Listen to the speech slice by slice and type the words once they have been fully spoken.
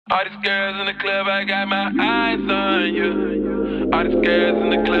All these girls in the club, I got my eyes on you. All these girls in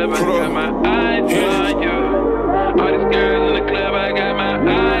the club, I got my eyes on you. All these girls in the club, I got my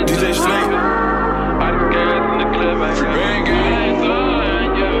eyes on you. All these girls in the club, I got my eyes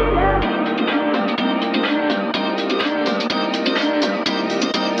on you.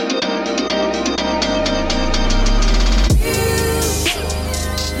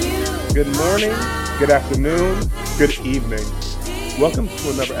 Good morning, good afternoon, good evening. Welcome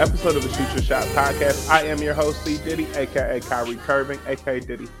to another episode of the Shoot Your Shot podcast. I am your host, C. Diddy, a.k.a. Kyrie Curving, a.k.a.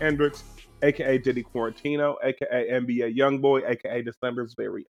 Diddy Hendrix, a.k.a. Diddy Quarantino, a.k.a. NBA Youngboy, a.k.a. December's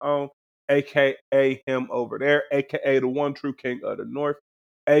very own, a.k.a. him over there, a.k.a. the one true king of the North,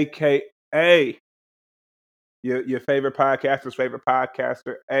 a.k.a. your favorite podcaster's favorite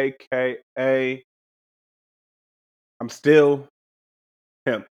podcaster, a.k.a. I'm still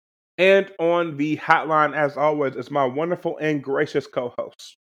him. And on the hotline, as always, is my wonderful and gracious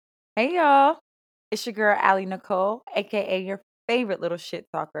co-host. Hey, y'all. It's your girl, Allie Nicole, a.k.a. your favorite little shit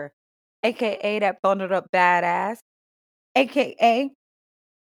talker, a.k.a. that bundled up badass, a.k.a.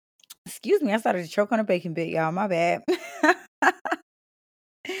 Excuse me, I started to choke on a bacon bit, y'all. My bad.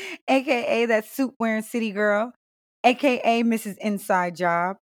 a.k.a. that suit-wearing city girl, a.k.a. Mrs. Inside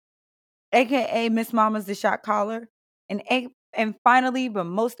Job, a.k.a. Miss Mama's the shot caller, and finally, but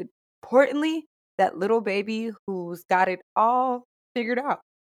most importantly, that little baby who's got it all figured out.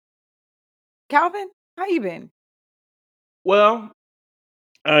 Calvin, how you been? Well,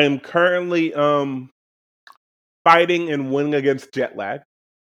 I am currently fighting and winning against jet lag.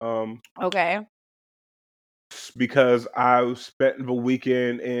 Okay. Because I spent the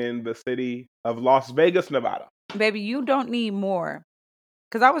weekend in the city of Las Vegas, Nevada. Baby, you don't need more.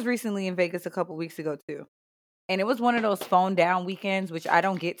 Because I was recently in Vegas a couple weeks ago, too. And it was one of those phone down weekends, which I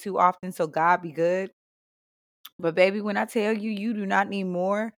don't get too often, so God be good. But baby, when I tell you, you do not need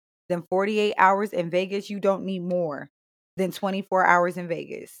more than 48 hours in Vegas, you don't need more than 24 hours in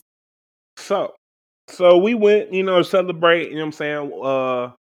Vegas. So we went, to celebrate, what I'm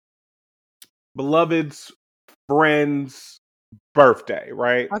saying, beloved's friend's birthday,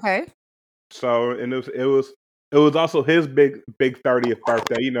 right? Okay. So, and it was also his big 30th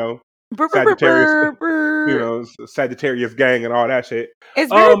birthday, Sagittarius, Sagittarius gang and all that shit. It's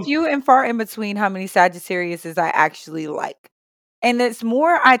very few and far in between how many Sagittariuses I actually like. And it's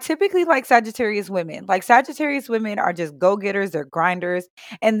more, I typically like Sagittarius women. Like Sagittarius women are just go-getters, they're grinders,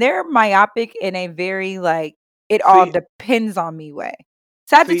 and they're myopic in a very all depends on me way.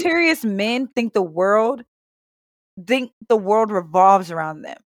 Sagittarius men think the world revolves around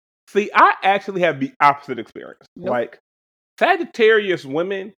them. See, I actually have the opposite experience. Nope. Like Sagittarius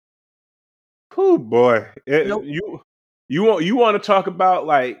women, oh boy, Nope. you want to talk about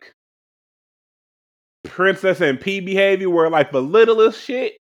like Princess and P behavior, where like the littlest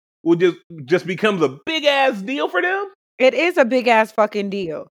shit will just becomes a big ass deal for them. It is a big ass fucking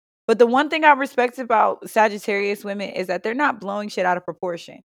deal. But the one thing I respect about Sagittarius women is that they're not blowing shit out of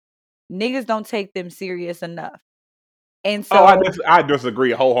proportion. Niggas don't take them serious enough. And so I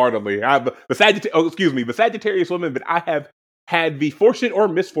disagree wholeheartedly. The Sagittarius women that I have had the fortune or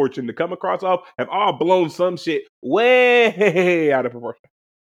misfortune to come across have all blown some shit way out of proportion.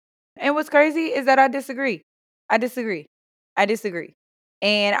 And what's crazy is that I disagree. And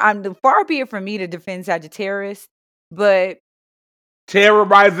I'm far be it from me to defend Sagittarius, but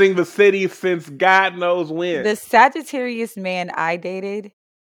terrorizing the city since God knows when. The Sagittarius man I dated,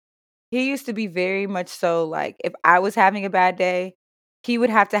 he used to be very much so like, if I was having a bad day, he would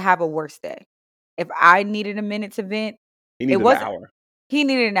have to have a worse day. If I needed a minute to vent, he needed an hour. He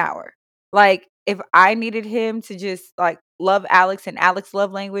needed an hour. Like, if I needed him to just like love Alex and Alex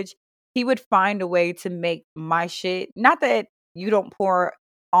love language, he would find a way to make my shit. Not that you don't pour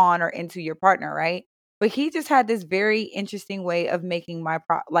on or into your partner, right? But he just had this very interesting way of making my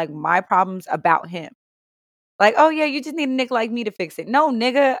problems about him. Like, oh yeah, you just need a nigga like me to fix it. No,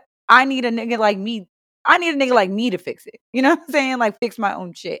 nigga, I need a nigga like me. I need a nigga like me to fix it. You know what I'm saying? Like, fix my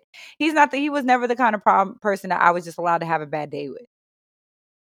own shit. He was never the kind of person that I was just allowed to have a bad day with.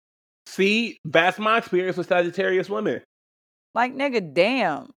 See, that's my experience with Sagittarius women. Like, nigga,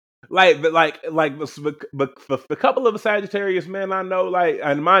 damn. Like the couple of Sagittarius men I know, like,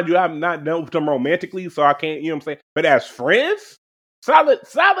 and mind you, I've not dealt with them romantically, so I can't, you know what I'm saying? But as friends, solid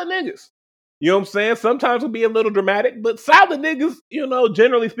niggas. You know what I'm saying? Sometimes it'll be a little dramatic, but solid niggas,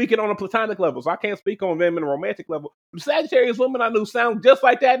 generally speaking on a platonic level. So I can't speak on them in a romantic level. The Sagittarius women I knew sound just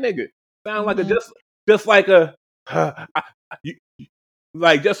like that nigga. Sound like just like a,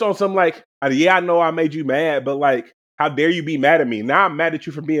 like just on some like, yeah, I know I made you mad, but like, how dare you be mad at me? Now I'm mad at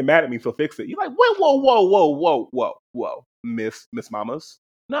you for being mad at me, so fix it. You're like, whoa, Miss Mamas.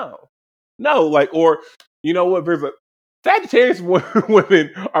 No. Like, or you know what? There's a Sagittarius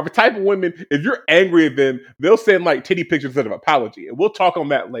women are the type of women. If you're angry at them, they'll send like titty pictures instead of apology, and we'll talk on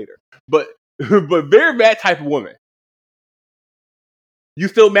that later. But they're that type of woman. You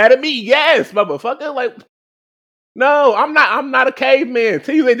still mad at me? Yes, motherfucker. Like, no, I'm not. I'm not a caveman.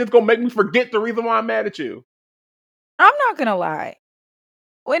 Titties ain't just gonna make me forget the reason why I'm mad at you. I'm not gonna lie.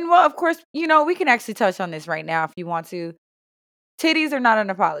 Well, of course, we can actually touch on this right now if you want to. Titties are not an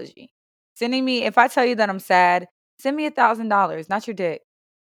apology. Sending me, if I tell you that I'm sad, send me $1,000, not your dick.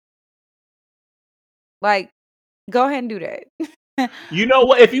 Like, go ahead and do that. You know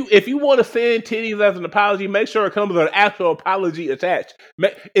what? If you want to send titties as an apology, make sure it comes with an actual apology attached.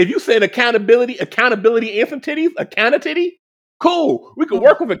 If you send accountability and some titties, account of titty, cool. We can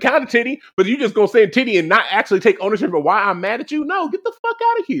work with account of titty, but you just gonna send titty and not actually take ownership of why I'm mad at you? No, get the fuck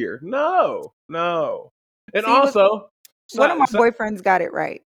out of here. No. And See, also, one of my boyfriends got it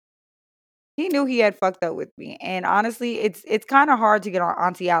right. He knew he had fucked up with me. And honestly, it's kind of hard to get on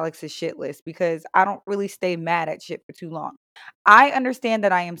Auntie Alex's shit list because I don't really stay mad at shit for too long. I understand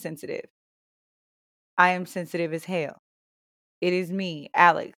that I am sensitive. I am sensitive as hell. It is me,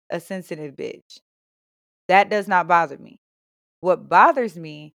 Alex, a sensitive bitch. That does not bother me. What bothers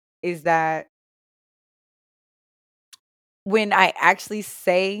me is that when I actually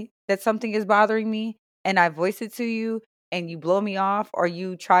say that something is bothering me and I voice it to you and you blow me off or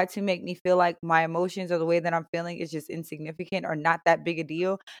you try to make me feel like my emotions or the way that I'm feeling is just insignificant or not that big a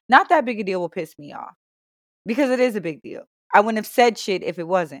deal, not that big a deal will piss me off because it is a big deal. I wouldn't have said shit if it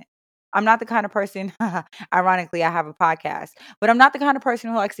wasn't. I'm not the kind of person, ironically, I have a podcast, but I'm not the kind of person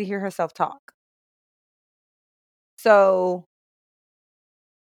who likes to hear herself talk. So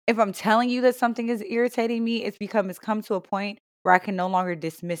if I'm telling you that something is irritating me, it's come to a point where I can no longer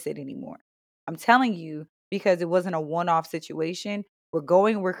dismiss it anymore. I'm telling you because it wasn't a one-off situation.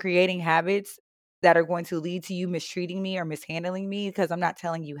 We're creating habits that are going to lead to you mistreating me or mishandling me because I'm not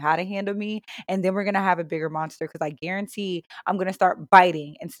telling you how to handle me. And then we're going to have a bigger monster because I guarantee I'm going to start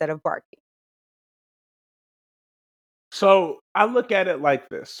biting instead of barking. So I look at it like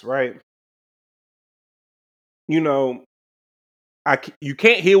this, right? You know, you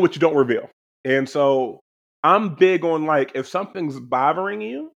can't heal what you don't reveal. And so I'm big on like if something's bothering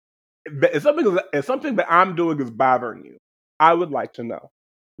you, if something that I'm doing is bothering you, I would like to know,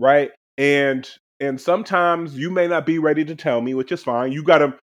 right? And sometimes you may not be ready to tell me, which is fine. You got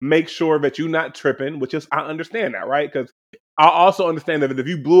to make sure that you're not tripping, which is I understand that, right? Because I also understand that if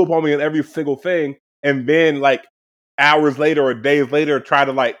you blew up on me in every single thing, and then like hours later or days later try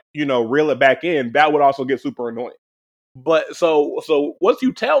to like reel it back in, that would also get super annoying. But so once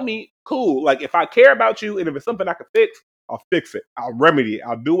you tell me, cool. Like if I care about you and if it's something I can fix, I'll fix it. I'll remedy it.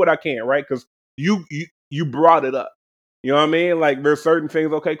 I'll do what I can, right? Because you brought it up. You know what I mean? Like there's certain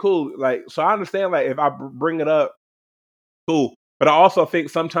things. Okay, cool. Like so I understand. Like if I bring it up, cool. But I also think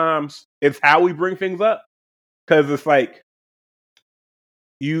sometimes it's how we bring things up because it's like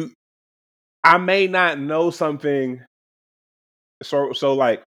I may not know something. So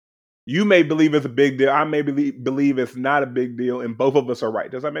like you may believe it's a big deal. I may believe it's not a big deal, and both of us are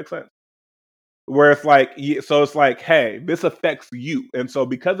right. Does that make sense? Where it's like, so it's like, hey, this affects you, and so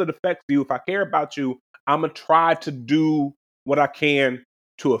because it affects you, if I care about you, I'm gonna try to do what I can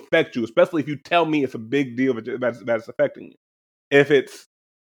to affect you, especially if you tell me it's a big deal that's affecting you. If it's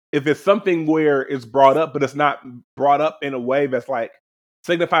something where it's brought up, but it's not brought up in a way that's like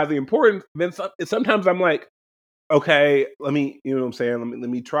signifies the importance, then sometimes I'm like, okay, let me, you know what I'm saying? Let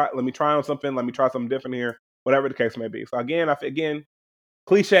me try on something. Let me try something different here, whatever the case may be. So again,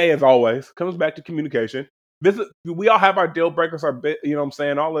 cliche as always, comes back to communication. We all have our deal breakers, you know what I'm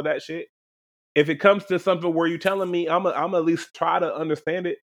saying? All of that shit. If it comes to something where you're telling me, I'm at least try to understand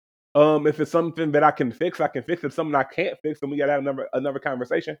it. If it's something that I can fix, I can fix it. If something I can't fix, then we gotta have another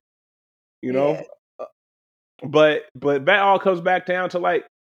conversation. You know? Yeah. But that all comes back down to like,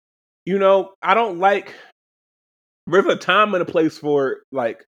 I don't like. There's a time and a place for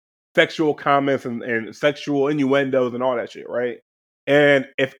like sexual comments and sexual innuendos and all that shit, right? And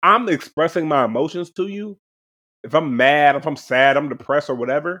if I'm expressing my emotions to you, if I'm mad, if I'm sad, I'm depressed or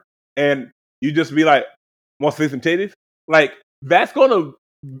whatever, and you just be like, want to see some titties? Like, I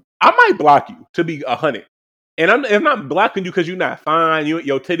might block you to be 100. And I'm not blocking you because you're not fine,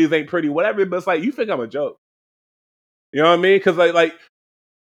 your titties ain't pretty, whatever, but it's like, you think I'm a joke. You know what I mean? Because like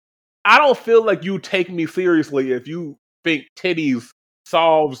I don't feel like you take me seriously if you think titties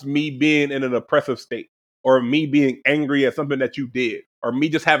solves me being in an oppressive state or me being angry at something that you did or me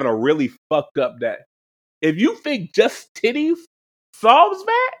just having a really fucked up day. If you think just titties solves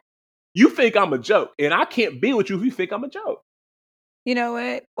that, you think I'm a joke. And I can't be with you if you think I'm a joke. You know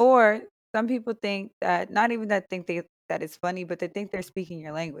what? Or some people think that not even that think that it's funny, but they think they're speaking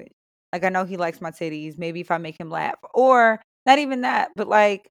your language. Like I know he likes my titties. Maybe if I make him laugh, or not even that, but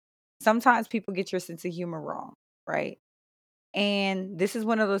like sometimes people get your sense of humor wrong, right? And this is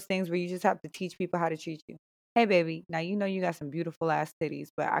one of those things where you just have to teach people how to treat you. Hey, baby, now you know you got some beautiful ass titties,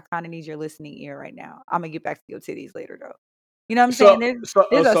 but I kind of need your listening ear right now. I'm gonna get back to your titties later, though. You know what I'm So saying? There's, so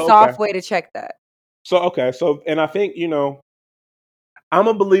there's a okay. soft way to check that. So okay. So and I think I'm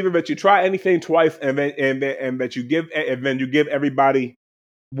a believer that you try anything twice and that you give and then you give everybody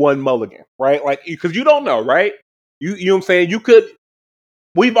one mulligan, right? Like because you don't know, right? You know what I'm saying? You could.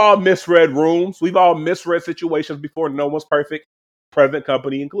 We've all misread rooms. We've all misread situations before. No one's perfect, present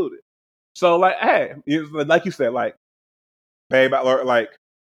company included. So like, hey, like you said, like, babe, I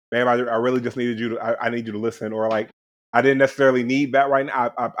really just needed you to. I need you to listen, or like, I didn't necessarily need that right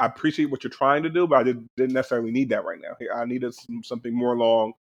now. I appreciate what you're trying to do, but I didn't necessarily need that right now. Here, I needed something more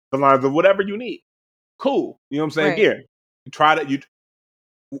along the lines of whatever you need. Cool. You know what I'm saying? Right. Again, you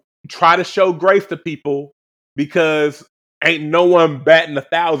try to show grace to people because ain't no one batting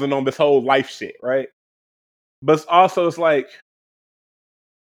 1,000 on this whole life shit, right? But it's like,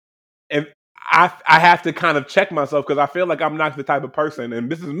 and I have to kind of check myself because I feel like I'm not the type of person, and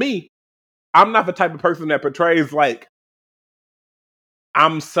this is me. I'm not the type of person that portrays like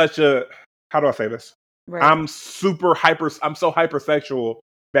I'm such a how do I say this? Right. I'm so hypersexual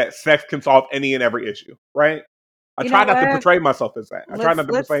that sex can solve any and every issue, right? I You try know not to what? portray myself as that. I try Let's not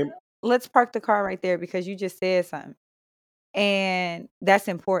to let's portray. let's park the car right there because you just said something. And that's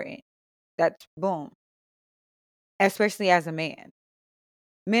important. That's boom. Especially as a man.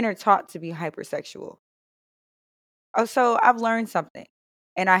 Men are taught to be hypersexual. Oh, so I've learned something.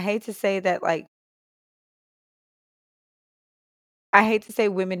 And I hate to say that like I hate to say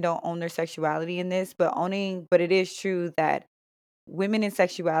women don't own their sexuality in this, but it is true that women in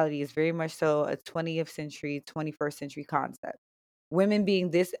sexuality is very much so a 20th century, 21st century concept. Women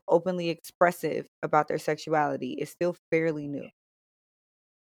being this openly expressive about their sexuality is still fairly new.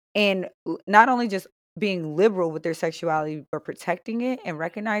 And not only just being liberal with their sexuality, but protecting it and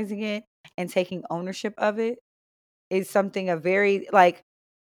recognizing it and taking ownership of it is something a very like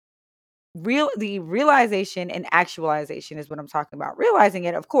the realization and actualization is what I'm talking about. Realizing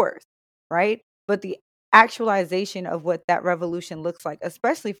it, of course, right? But the actualization of what that revolution looks like,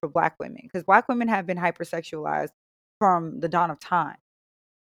 especially for Black women, because Black women have been hypersexualized from the dawn of time.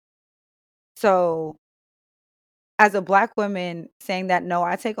 So, as a Black woman saying that, no,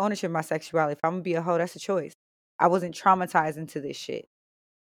 I take ownership of my sexuality. If I'm gonna be a hoe, that's a choice. I wasn't traumatized into this shit.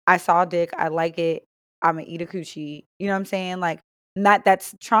 I saw dick, I like it, Imma eat a coochie, you know what I'm saying? Like, not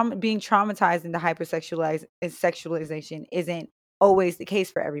that's trauma being traumatized into sexualization isn't always the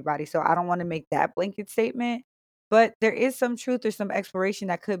case for everybody, so I don't wanna make that blanket statement, but there is some truth or some exploration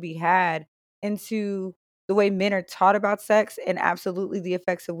that could be had into the way men are taught about sex and absolutely the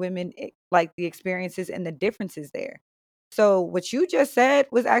effects of women, like, the experiences and the differences there. So, what you just said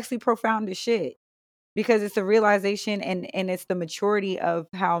was actually profound as shit. Because it's a realization and it's the maturity of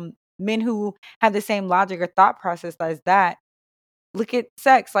how men who have the same logic or thought process as that look at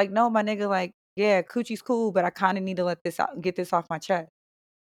sex like, no, my nigga, like, yeah, coochie's cool, but I kind of need to let this out, get this off my chest.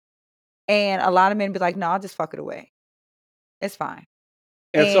 And a lot of men be like, no, I'll just fuck it away. It's fine.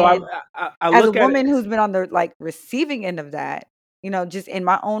 And so And I as a look at it. woman who's been on the like receiving end of that, just in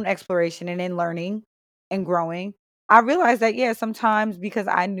my own exploration and in learning and growing, I realized that yeah, sometimes because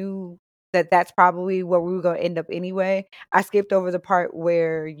I knew that that's probably where we were going to end up anyway, I skipped over the part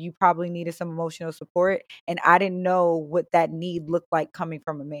where you probably needed some emotional support and I didn't know what that need looked like coming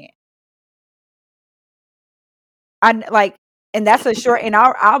from a man. Like and that's a short and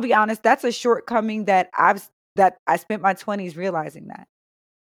I'll be honest, that's a shortcoming that that I spent my 20s realizing that.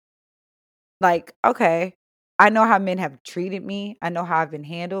 Like, okay, I know how men have treated me. I know how I've been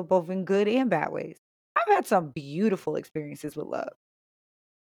handled both in good and bad ways. I've had some beautiful experiences with love.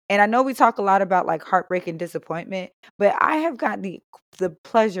 And I know we talk a lot about like heartbreak and disappointment, but I have gotten the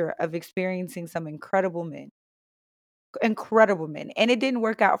pleasure of experiencing some incredible men. Incredible men. And it didn't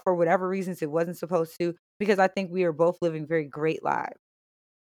work out for whatever reasons it wasn't supposed to because I think we are both living very great lives.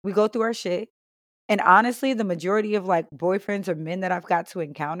 We go through our shit. And honestly, the majority of like boyfriends or men that I've got to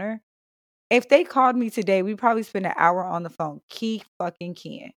encounter, if they called me today, we'd probably spend an hour on the phone. Key fucking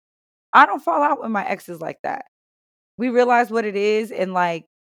keying. I don't fall out with my exes like that. We realize what it is and like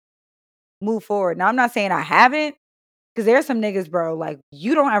move forward. Now I'm not saying I haven't, because there's some niggas, bro. Like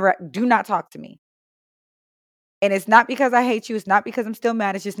you don't ever do not talk to me. And it's not because I hate you. It's not because I'm still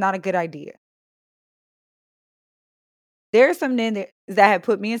mad. It's just not a good idea. There are some men that have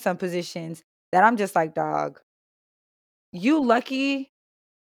put me in some positions that I'm just like, dog. You lucky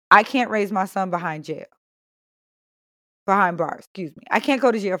I can't raise my son behind bars, excuse me. I can't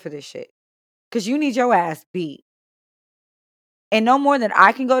go to jail for this shit. Because you need your ass beat. And no more than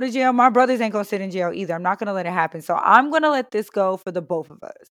I can go to jail, my brothers ain't going to sit in jail either. I'm not going to let it happen. So I'm going to let this go for the both of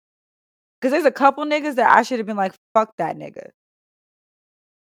us. Because there's a couple niggas that I should have been like, fuck that nigga.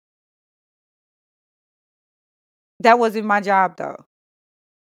 That wasn't my job, though.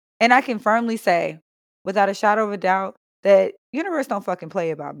 And I can firmly say, without a shadow of a doubt, that universe don't fucking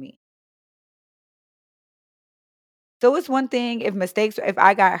play about me. So it's one thing if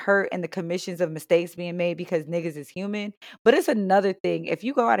I got hurt and the commissions of mistakes being made because niggas is human, but it's another thing if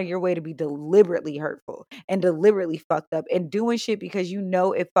you go out of your way to be deliberately hurtful and deliberately fucked up and doing shit because you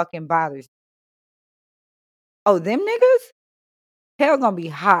know it fucking bothers you. Oh, them niggas? Hell gonna be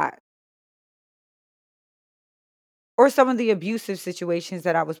hot. Or some of the abusive situations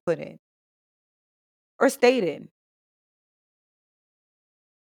that I was put in. Or stayed in.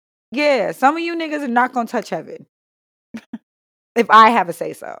 Yeah, some of you niggas are not gonna touch heaven. If I have a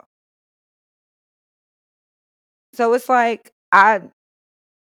say so. So it's like as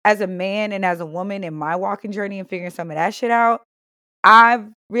a man and as a woman in my walking journey and figuring some of that shit out, I've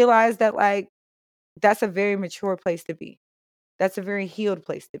realized that like that's a very mature place to be. That's a very healed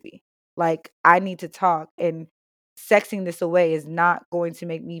place to be. Like I need to talk, and sexing this away is not going to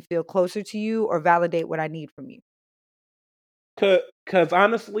make me feel closer to you or validate what I need from you. Because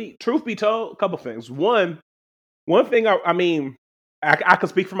honestly, truth be told, a couple things. One thing I can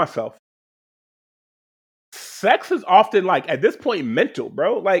speak for myself. Sex is often like at this point mental,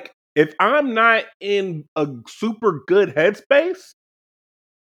 bro. Like if I'm not in a super good headspace,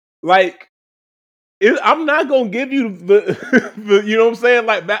 like I'm not gonna give you the you know what I'm saying,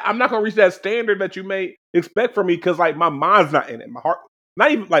 like that. I'm not gonna reach that standard that you may expect from me because like my mind's not in it, my heart,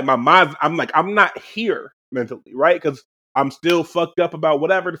 not even like my mind. I'm not here mentally, right? Because I'm still fucked up about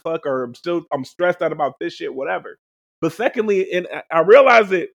whatever the fuck, or I'm stressed out about this shit, whatever. But secondly, and I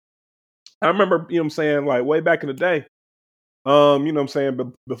realized it. I remember, you know what I'm saying, like way back in the day, you know what I'm saying, but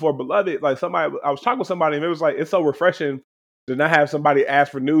before Beloved, like I was talking with somebody and it was like, it's so refreshing to not have somebody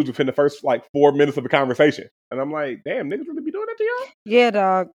ask for news within the first like 4 minutes of a conversation. And I'm like, damn, niggas really be doing that to y'all? Yeah,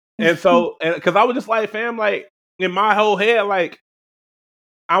 dog. And so, and because I was just like, fam, like in my whole head, like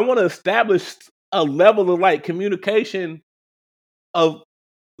I want to establish a level of like communication of,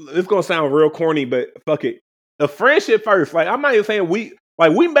 it's going to sound real corny, but fuck it. A friendship first. Like I'm not even saying we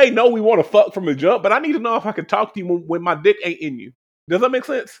may know we want to fuck from the jump, but I need to know if I can talk to you when my dick ain't in you. Does that make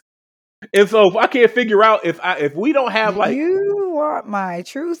sense? And so if I can't figure out if we don't have like, you want my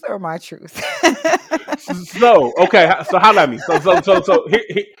truth or my truth? so okay, so holla at me. So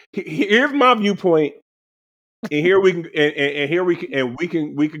here's my viewpoint, and here we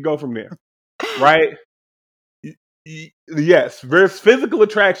can we can go from there, right? Yes, there's physical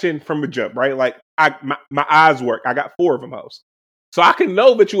attraction from the jump, right? Like my eyes work. I got 4 of them, hoes, so I can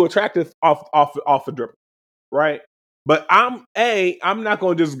know that you're attractive off the dribble, right? But I'm not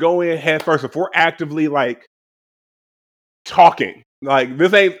gonna just go in head first if we're actively like talking. Like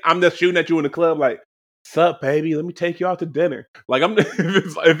this ain't, I'm just shooting at you in the club like, sup baby, let me take you out to dinner. Like I'm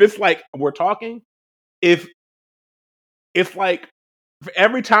if it's like we're talking, if it's like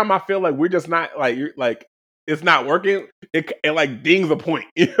every time I feel like we're just not like, you're like it's not working, it like dings a point.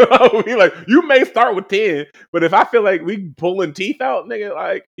 You know what I mean? Like you may start with 10, but if I feel like we pulling teeth out, nigga,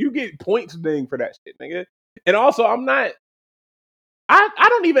 like you get points ding for that shit, nigga. And also I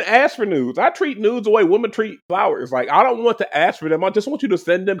don't even ask for nudes. I treat nudes the way women treat flowers. Like I don't want to ask for them. I just want you to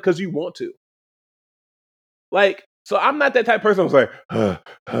send them because you want to. Like, so I'm not that type of person who's like,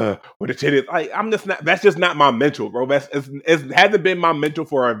 with the titties. Like, I'm just not. That's just not my mental, bro. It hasn't been my mental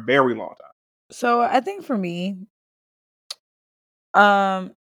for a very long time. So I think for me,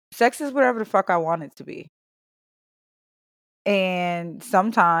 sex is whatever the fuck I want it to be. And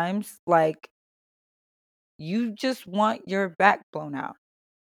sometimes, like, you just want your back blown out.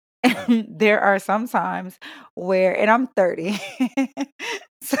 There are some times where, and I'm 30,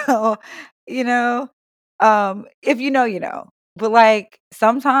 so you know, if you know, you know. But like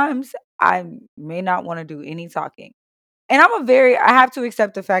sometimes I may not want to do any talking, and I have to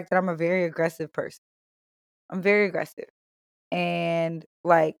accept the fact that I'm a very aggressive person. I'm very aggressive. And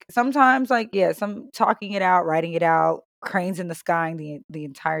like sometimes, like, yeah, some talking it out, writing it out, cranes in the sky, and the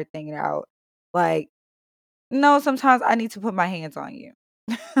entire thing out. Like, no, sometimes I need to put my hands on you.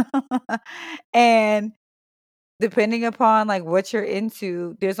 And depending upon like what you're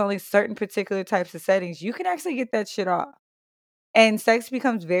into, there's only certain particular types of settings you can actually get that shit off. And sex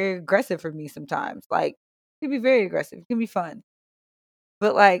becomes very aggressive for me sometimes. Like, it can be very aggressive. It can be fun.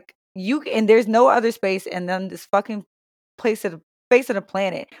 But like and there's no other space and then this fucking face of the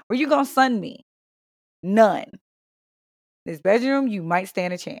planet where you gonna sun me. None. This bedroom, you might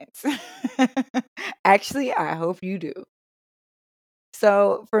stand a chance. Actually, I hope you do.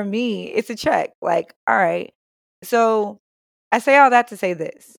 So for me, it's a check. Like, all right. So I say all that to say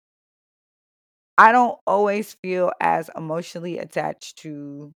this. I don't always feel as emotionally attached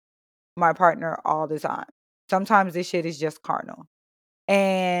to my partner all the time. Sometimes this shit is just carnal.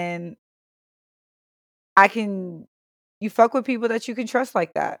 And you fuck with people that you can trust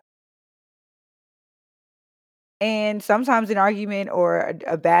like that. And sometimes an argument or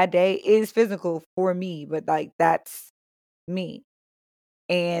a bad day is physical for me, but like that's me.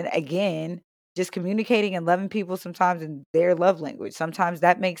 And again, just communicating and loving people sometimes in their love language. Sometimes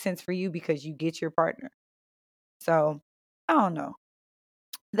that makes sense for you because you get your partner. So I don't know.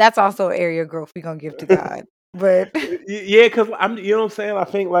 That's also an area of growth we're gonna give to God. But Yeah, because you know what I'm saying. I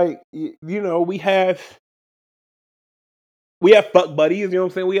think like we have fuck buddies. You know what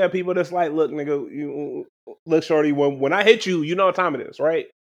I'm saying. We have people that's like, look, nigga, look, shorty. When I hit you, you know what time it is, right?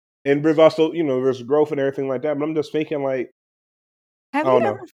 And there's also there's growth and everything like that. But I'm just thinking like, have I you don't know.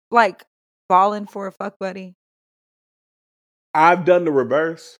 ever like fallen for a fuck buddy? I've done the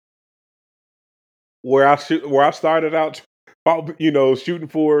reverse, where I started out, shooting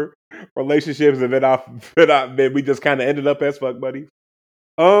for relationships, and then we just kind of ended up as fuck buddies.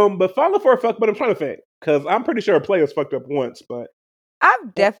 But falling for a fuck buddy, I'm trying to think because I'm pretty sure a player's fucked up once, but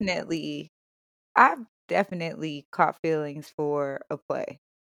I've definitely caught feelings for a play.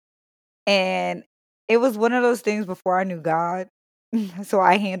 And it was one of those things before I knew God. So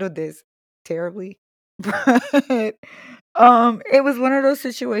I handled this terribly. But it was one of those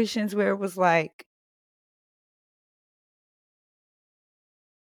situations where it was like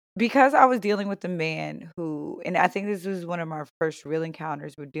because I was dealing with a man who, and I think this was one of my first real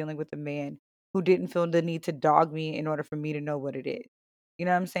encounters with dealing with a man who didn't feel the need to dog me in order for me to know what it is. You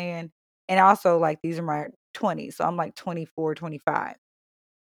know what I'm saying? And also, like, these are my 20s. So I'm like 24, 25.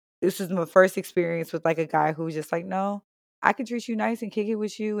 This was my first experience with like a guy who was just like, no, I can treat you nice and kick it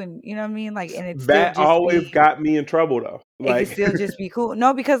with you. And you know what I mean? Like, and that always got me in trouble though. it could Like, still just be cool.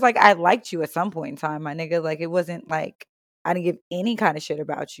 No, because like I liked you at some point in time, my nigga. Like it wasn't like I didn't give any kind of shit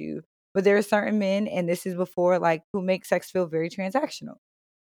about you. But there are certain men, and this is before like who make sex feel very transactional.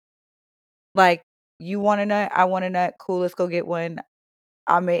 Like you want a nut, I want a nut. Cool, let's go get one.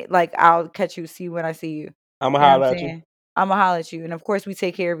 I'll catch you, see when I see you. I'm gonna You know what holler I'm at you. saying? I'ma holler at you. And of course we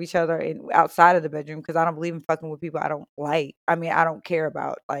take care of each other outside of the bedroom because I don't believe in fucking with people I don't like. I mean, I don't care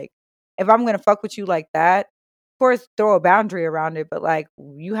about. Like, if I'm gonna fuck with you like that, of course throw a boundary around it, but like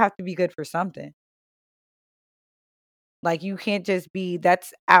you have to be good for something. Like you can't just be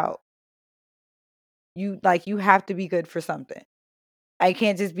that's out. You have to be good for something. I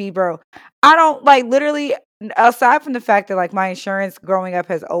can't just be, bro. I don't like literally aside from the fact that like my insurance growing up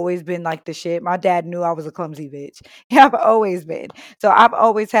has always been like the shit. My dad knew I was a clumsy bitch. Yeah, I've always been. So I've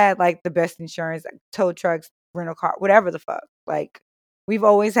always had like the best insurance, like, tow trucks, rental car, whatever the fuck. Like I've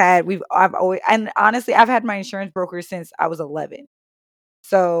always and honestly, I've had my insurance broker since I was 11.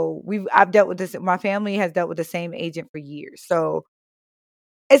 So I've dealt with this. My family has dealt with the same agent for years. So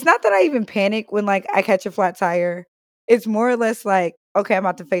it's not that I even panic when, like, I catch a flat tire. It's more or less like, okay, I'm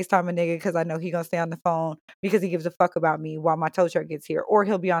about to FaceTime a nigga because I know he gonna stay on the phone because he gives a fuck about me while my tow truck gets here, or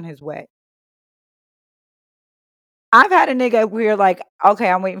he'll be on his way. I've had a nigga where like, okay,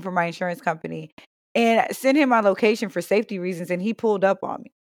 I'm waiting for my insurance company and send him my location for safety reasons, and he pulled up on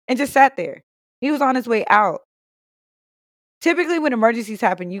me and just sat there. He was on his way out. Typically, when emergencies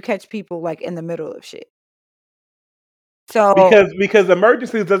happen, you catch people like in the middle of shit. So Because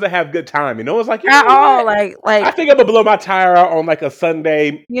emergencies doesn't have good time. It's like, you at know all, what? like I think I'm gonna blow my tire out on like a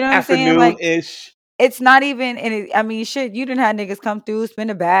Sunday you know what I'm saying? afternoon Like ish. it's not even and I mean, shit, you done had niggas come through, spin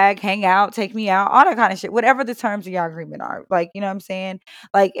a bag, hang out, take me out, all that kind of shit. Whatever the terms of your agreement are. Like, you know what I'm saying?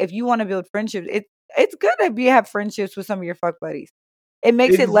 Like, if you want to build friendships, it's good to have friendships with some of your fuck buddies. It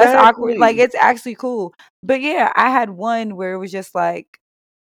makes it less awkward. Like, Exactly. it's actually cool. But yeah, I had one where it was just like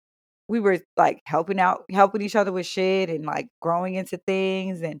we were like helping each other with shit and like growing into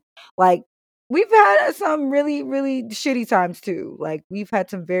things and like we've had some really really shitty times too. Like we've had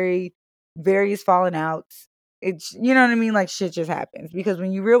some very various falling outs. It's you know what I mean, like shit just happens because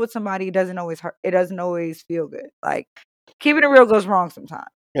when you real with somebody it doesn't always hurt, it doesn't always feel good. Like keeping it real goes wrong sometimes.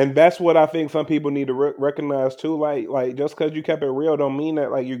 And that's what I think some people need to recognize too. Like just because you kept it real, don't mean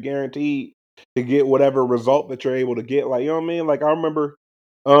that like you're guaranteed to get whatever result that you're able to get. Like, you know what I mean? Like, I remember,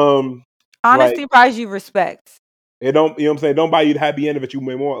 like Honesty buys you respect. it don't. You know what I'm saying? Don't buy you the happy end of it. You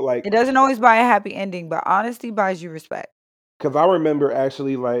may want like It doesn't always buy a happy ending, but honesty buys you respect. because I remember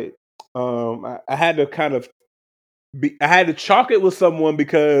actually like I had to kind of I had to chalk it with someone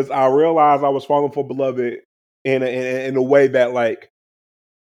because I realized I was falling for beloved in a way that like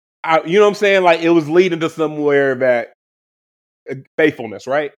you know what I'm saying? Like it was leading to somewhere that faithfulness,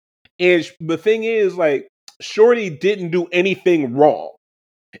 right? And the thing is, like, Shorty didn't do anything wrong.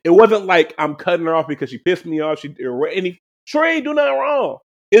 It wasn't like I'm cutting her off because she pissed me off. Shorty ain't do nothing wrong.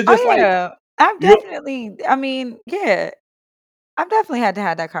 It's just Oh like yeah, I've you, definitely. I mean, yeah, I've definitely had to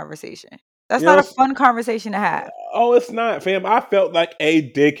have that conversation. That's you not know. a fun conversation to have. Oh, it's not, fam. I felt like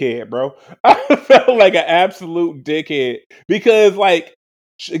a dickhead, bro. I felt like an absolute dickhead because, like,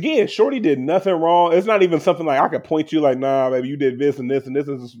 again, Shorty did nothing wrong. It's not even something like I could point to, like, nah, baby, you did this and this and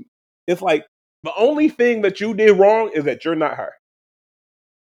this. It's like the only thing that you did wrong is that you're not her.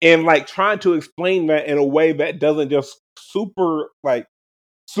 And like trying to explain that in a way that doesn't just like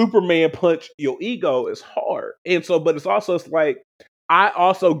Superman punch your ego is hard. And so, but it's like I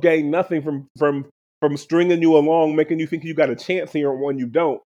also gain nothing from stringing you along, making you think you got a chance here when you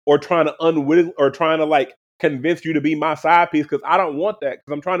don't, or trying to trying to like convince you to be my side piece because I don't want that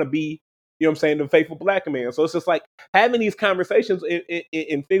because I'm trying to be, you know what I'm saying, the faithful black man. So it's just like having these conversations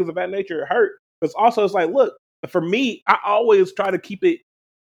in things of that nature hurt. But it's like, look, for me, I always try to keep it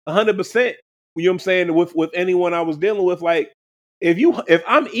 100%. You know what I'm saying? With anyone I was dealing with, like if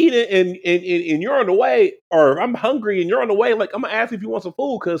I'm eating and you're on the way, or if I'm hungry and you're on the way, like I'm gonna ask if you want some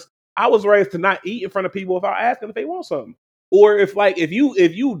food because I was raised to not eat in front of people without asking if they want something. Or if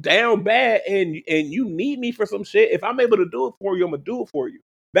you down bad and you need me for some shit, if I'm able to do it for you, I'm gonna do it for you.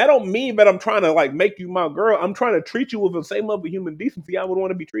 That don't mean that I'm trying to like make you my girl. I'm trying to treat you with the same level of human decency I would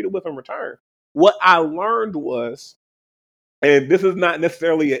want to be treated with in return. What I learned was, and this is not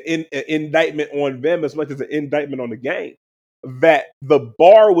necessarily an indictment on them as much as an indictment on the game, that the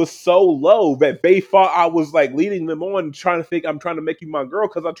bar was so low that they thought I was like leading them on, trying to think I'm trying to make you my girl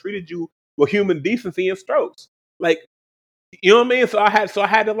because I treated you with human decency and strokes. Like, you know what I mean? So I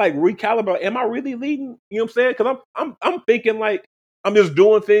had to like recalibrate. Am I really leading? You know what I'm saying? Because I'm thinking like I'm just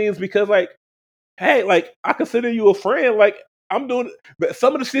doing things because like, hey, like I consider you a friend. Like I'm doing, but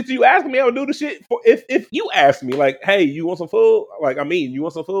some of the shit you ask me, I would do the shit for if you ask me, like, hey, you want some food? Like, I mean, you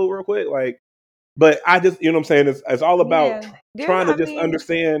want some food real quick? Like, but I just, you know what I'm saying? It's all about Yeah, dude. trying to I just mean,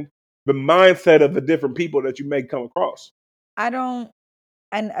 understand the mindset of the different people that you may come across. I don't.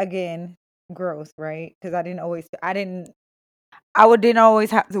 And again, growth, right? Because didn't always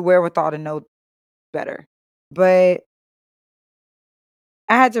have the wherewithal to know better, but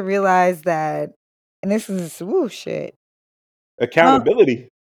I had to realize that, and this is woo shit. Um, Accountability.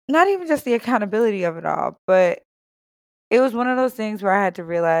 Not even just the accountability of it all, but it was one of those things where I had to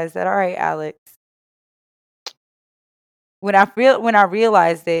realize that, all right, Alex, when I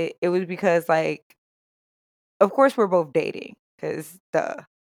realized it was because like, of course we're both dating, because duh.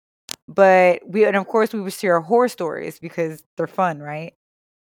 But and of course we would share horror stories because they're fun, right?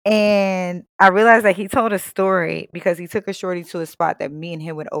 And I realized that he told a story because he took a shorty to a spot that me and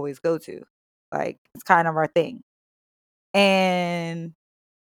him would always go to. Like it's kind of our thing. And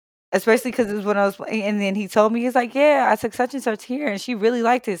especially because it was when I was, and then he told me, he's like, yeah, I took such and such here and she really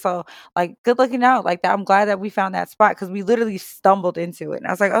liked it. So, like, good looking out. Like, that. I'm glad that we found that spot because we literally stumbled into it. And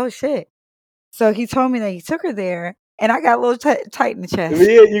I was like, oh shit. So he told me that he took her there and I got a little tight in the chest.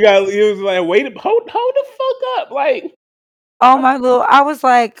 Yeah, you was like, wait, hold the fuck up. Like, Oh, I was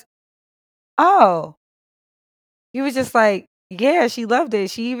like, oh, he was just like, yeah, she loved it.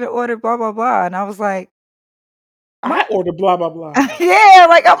 She even ordered blah, blah, blah. And I was like, I ordered blah, blah, blah. yeah,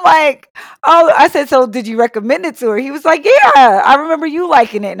 like I'm like, oh, I said, so did you recommend it to her? He was like, yeah, I remember you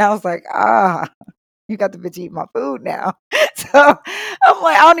liking it. And I was like, you got the bitch eat my food now. So I'm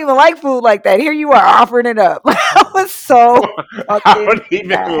like, I don't even like food like that. Here you are offering it up. I was so I don't fucking even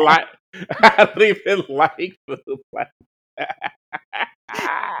mad. like. I don't even like food like that.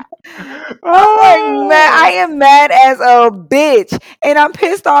 I'm like, mad. I Oh, am mad as a bitch. And I'm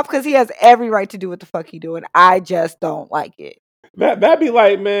pissed off because he has every right to do what the fuck he doing. I just don't like it. that'd be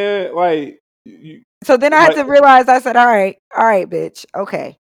like, man, like, you, So then I had like to realize, I said, all right, bitch.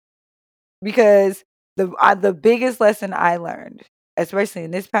 Okay. Because the biggest lesson I learned, especially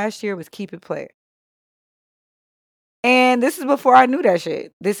in this past year, was keep it player. And this is before I knew that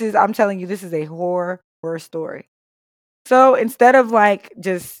shit. I'm telling you, this is a horror story. So instead of like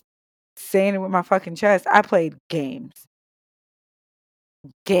just saying it with my fucking chest, I played games.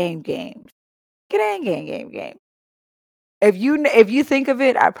 Games. Game. If you think of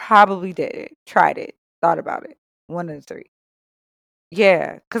it, I probably did it, tried it, thought about it. One of the three.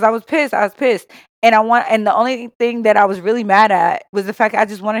 Yeah, because I was pissed. And the only thing that I was really mad at was the fact I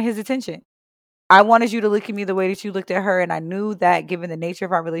just wanted his attention. I wanted you to look at me the way that you looked at her, and I knew that given the nature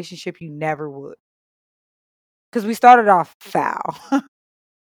of our relationship, you never would. because we started off foul.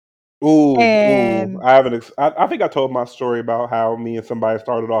 Ooh. And I haven't. I think I told my story about how me and somebody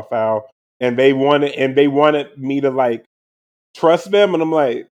started off foul, and they wanted me to like trust them, and I'm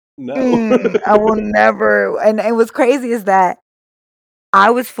like, no. I will never. And what's crazy is that I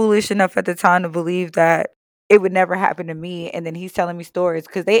was foolish enough at the time to believe that it would never happen to me. And then he's telling me stories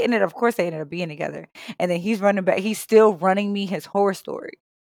because of course, they ended up being together. And then he's running back. He's still running me his horror story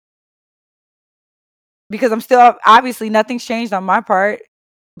because I'm still obviously nothing's changed on my part.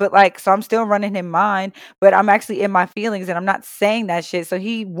 But like, so I'm still running him mine, but I'm actually in my feelings and I'm not saying that shit. So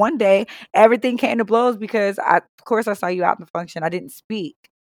one day, everything came to blows because of course, I saw you out in the function. I didn't speak.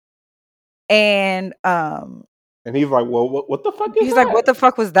 And And he's like, well, what the fuck is he's like, that? what the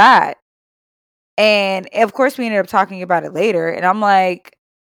fuck was that? And of course, we ended up talking about it later. And I'm like,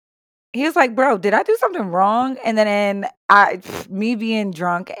 he was like, bro, did I do something wrong? And then me being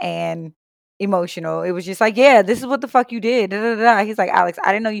drunk and emotional, it was just like, yeah, this is what the fuck you did. Da, da, da. He's like, Alex,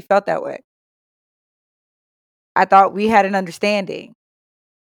 I didn't know you felt that way. I thought we had an understanding.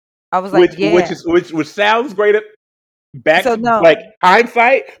 I was like, yeah. Which sounds great at back So to no. like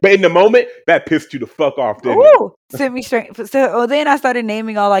hindsight, but in the moment that pissed you the fuck off, didn't it? Ooh, sent me straight. So then I started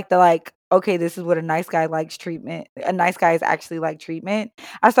naming all okay, this is what a nice guy likes treatment. A nice guy is actually like treatment.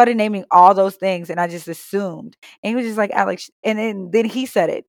 I started naming all those things and I just assumed. And he was just like, Alex. And then he said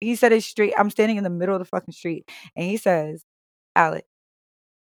it. He said it straight. I'm standing in the middle of the fucking street. And he says, Alex,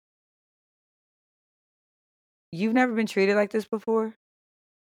 you've never been treated like this before?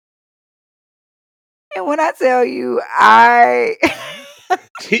 And when I tell you,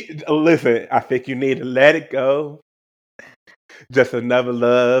 Listen, I think you need to let it go. Just another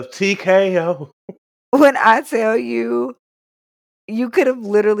love TKO. When I tell you, you could have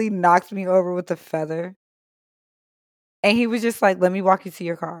literally knocked me over with a feather. And he was just like, let me walk you to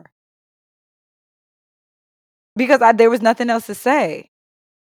your car. Because there was nothing else to say.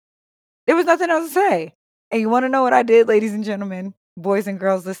 There was nothing else to say. And you want to know what I did, ladies and gentlemen, boys and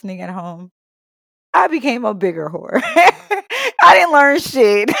girls listening at home? I became a bigger whore. I didn't learn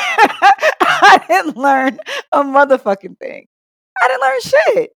shit. I didn't learn a motherfucking thing. I didn't learn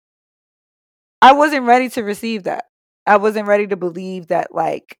shit. I wasn't ready to receive that. I wasn't ready to believe that,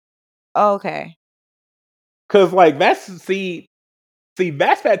 like, okay. Cause like that's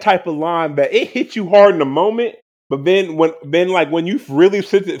that's that type of line that it hits you hard in the moment, but then when you really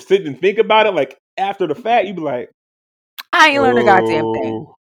sit and think about it, like after the fact, you be like, I ain't learned a goddamn thing.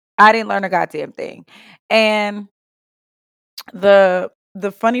 I didn't learn a goddamn thing. And the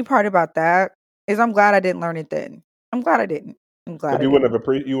funny part about that is I'm glad I didn't learn it then. I'm glad I didn't. I'm glad I you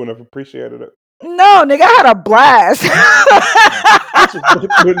didn't. you wouldn't have appreciated it. No, nigga, I had a blast.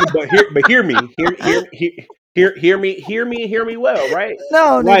 But hear me, hear me well, right?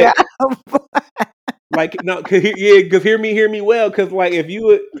 No, Like, nigga. like no, cause hear me well, cause like if you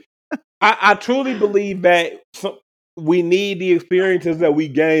would, I truly believe that we need the experiences that we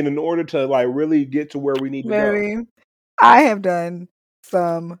gain in order to like really get to where we need to go. Baby, I have done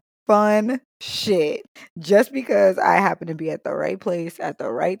some fun shit just because I happen to be at the right place at the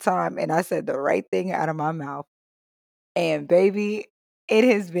right time and I said the right thing out of my mouth. And baby, it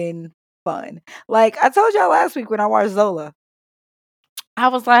has been fun. Like I told y'all last week when I watched Zola, I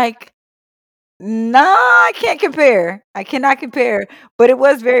was like, nah, I can't compare. I cannot compare. But it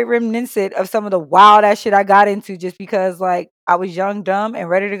was very reminiscent of some of the wild ass shit I got into just because like I was young, dumb, and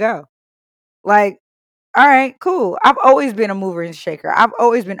ready to go. Like, all right, cool. I've always been a mover and shaker. I've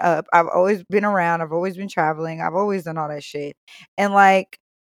always been up. I've always been around. I've always been traveling. I've always done all that shit. And like,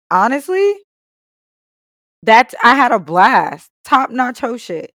 honestly, I had a blast. Top notch hoe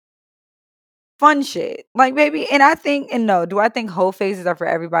shit. Fun shit. Like, baby, and I think, and no, do I think whole phases are for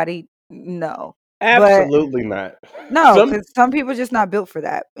everybody? No. Absolutely not. No, because some people just not built for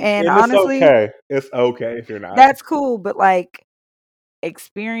that. And honestly, it's okay if you're not. that's cool. But like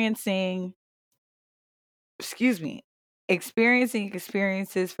experiencing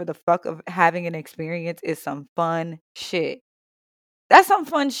experiences for the fuck of having an experience is some fun shit. That's some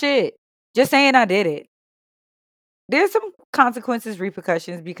fun shit. Just saying I did it. There's some consequences,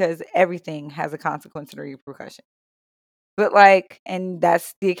 repercussions, because everything has a consequence and a repercussion. But like, and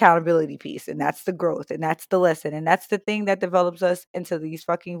that's the accountability piece, and that's the growth, and that's the lesson, and that's the thing that develops us into these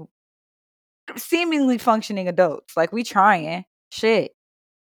fucking seemingly functioning adults. Like we trying shit.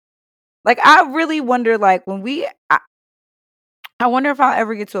 Like I really wonder, like when I wonder if I'll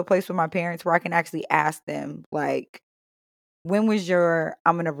ever get to a place with my parents where I can actually ask them, like, when was your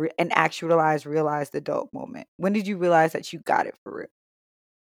I'm gonna realize the adult moment? When did you realize that you got it for real?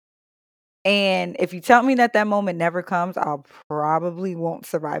 And if you tell me that moment never comes, I'll probably won't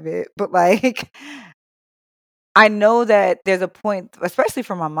survive it. But like, I know that there's a point, especially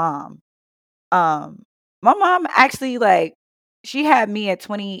for my mom. My mom actually, like, she had me at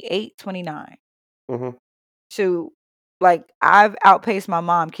 28, 29. Mm-hmm. So, like, I've outpaced my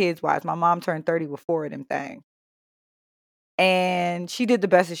mom kids-wise. My mom turned 30 with 4 of them things. And she did the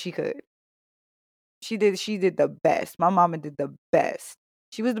best that she could. She did the best. My mama did the best.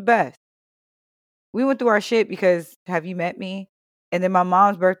 She was the best. We went through our shit because have you met me? And then my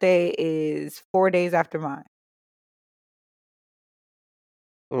mom's birthday is 4 days after mine.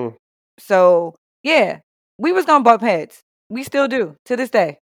 Mm. So, yeah, we was gonna bump heads. We still do to this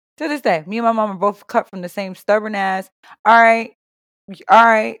day. To this day, me and my mom are both cut from the same stubborn ass. All right,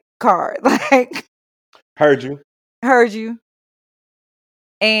 card. Like, Heard you. heard you.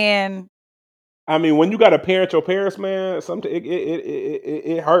 And I mean, when you got to parent your parents, man, something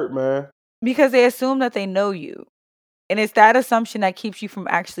it hurt, man. because they assume that they know you, and it's that assumption that keeps you from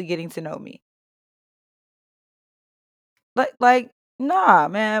actually getting to know me. Like, nah,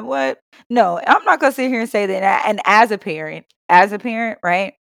 man, what? No, I'm not gonna sit here and say that. And as a parent,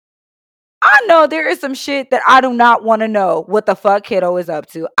 right? I know there is some shit that I do not want to know what the fuck kiddo is up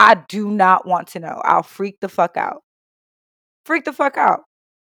to. I do not want to know. I'll freak the fuck out. Freak the fuck out.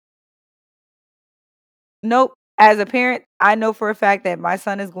 Nope. As a parent, I know for a fact that my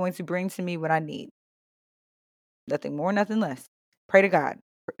son is going to bring to me what I need. Nothing more, nothing less. Pray to God.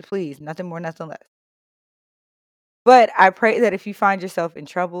 Please, nothing more, nothing less. But I pray that if you find yourself in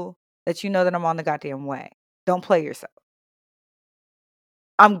trouble, that you know that I'm on the goddamn way. Don't play yourself.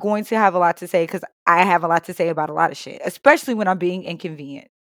 I'm going to have a lot to say because I have a lot to say about a lot of shit, especially when I'm being inconvenient.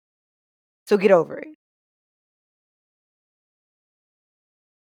 So get over it.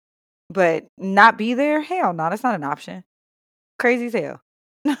 But not be there? Hell no, that's not an option. Crazy as hell.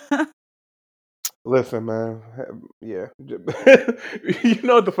 Listen, man. Yeah. You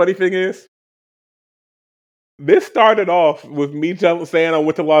know what the funny thing is? This started off with me saying I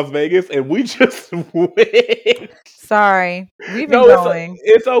went to Las Vegas, and we just went. Sorry. We've been No, going.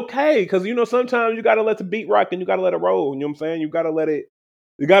 it's okay because sometimes you gotta let the beat rock and you gotta let it roll. You know what I'm saying? You gotta let it.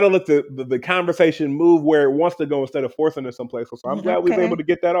 You gotta let the conversation move where it wants to go instead of forcing it someplace. So I'm glad we was able Okay. to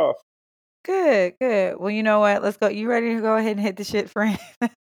get that off. Good, good. Well, you know what? Let's go. You ready to go ahead and hit the shit, friend?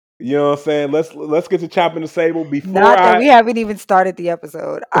 You know what I'm saying? Let's get to chopping the sable before Not that we I haven't even started the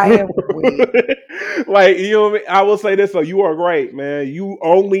episode. I am weak. like what I mean? I will say this though, you are great, man. You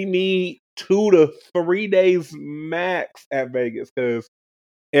only need 2 to 3 days max at Vegas because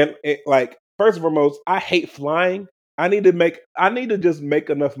like first and foremost, I hate flying. I need to just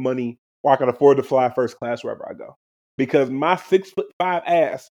make enough money where I can afford to fly first class wherever I go. Because my 6'5"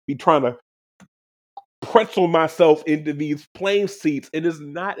 ass be trying to pretzel myself into these plane seats. It's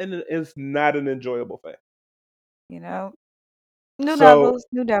not an enjoyable thing. You know, new So levels,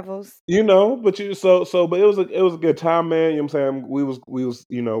 new devils. but but it was a good time, man. You know what I'm saying? We was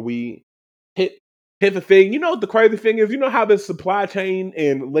we hit hit the thing. You know what the crazy thing is? You know how this supply chain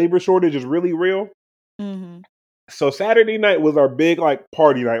and labor shortage is really real? Mm-hmm. So Saturday night was our big like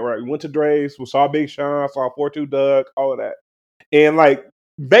party night, right? We went to Dre's, we saw Big Sean, saw 42 Doug, all of that. And like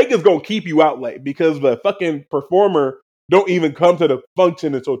Vegas gonna keep you out late because the fucking performer don't even come to the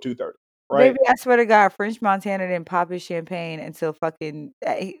function until 2:30, right? Baby, I swear to God, French Montana didn't pop his champagne until fucking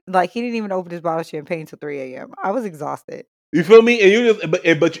he didn't even open his bottle of champagne until 3 a.m. I was exhausted. You feel me? And you just,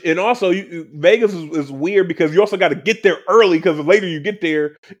 and also Vegas is weird because you also got to get there early because the later you get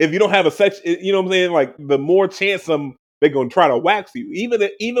there, if you don't have a section, you know what I'm saying? Like the more chance they're gonna try to wax you.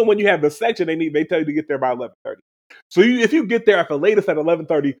 Even when you have the section, they tell you to get there by 11:30. So if you get there at the latest at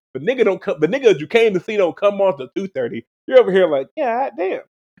 11:30, the nigga don't come. The nigga that you came to see don't come on to 2:30. You're over here like, yeah, damn.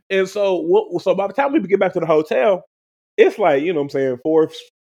 And so by the time we get back to the hotel, it's like you know what I'm saying 4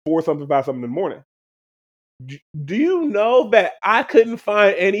 something 5 something in the morning. Do you know that I couldn't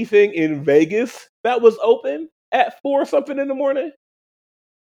find anything in Vegas that was open at 4 something in the morning?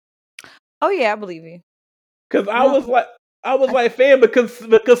 Oh yeah, I believe you. Because Well, I was I, like, fam, because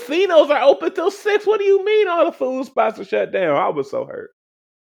the casinos are open till 6. What do you mean all the food spots are shut down? I was so hurt.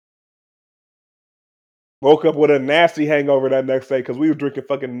 Woke up with a nasty hangover that next day because we were drinking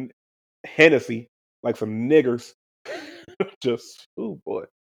fucking Hennessy like some niggers. Just, oh boy.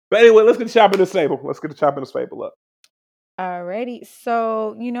 But anyway, let's get the chopping the stable. Let's get the chopping the stable up. alrighty.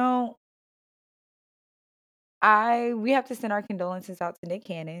 So we have to send our condolences out to Nick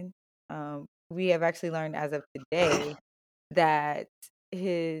Cannon. We have actually learned as of today that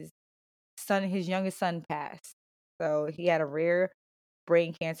his youngest son passed. So he had a rare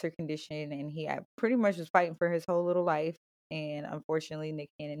brain cancer condition, and he had pretty much was fighting for his whole little life. And unfortunately, Nick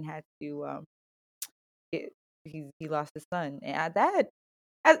Cannon had to he lost his son, and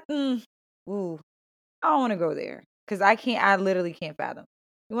ooh. I don't want to go there because I literally can't fathom.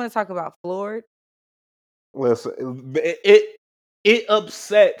 You want to talk about floored? Listen, it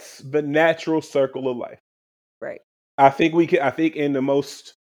upsets the natural circle of life. Right. I think in the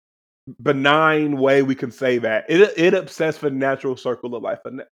most benign way we can say that it upsets the natural circle of life.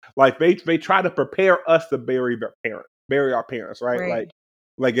 Like they try to prepare us to bury our parents, right? Right.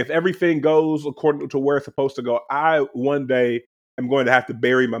 Like if everything goes according to where it's supposed to go, I one day am going to have to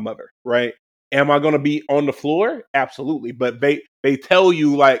bury my mother, right? Am I going to be on the floor? Absolutely. But they tell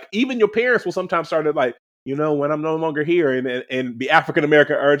you, like, even your parents will sometimes start to, like, when I'm no longer here, and the African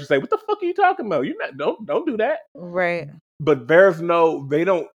American urge to say, "What the fuck are you talking about? You not don't do that." Right. But they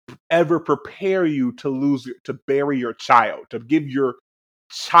don't ever prepare you to bury your child, to give your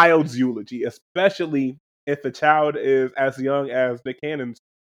child's eulogy, especially if the child is as young as Nick Cannon's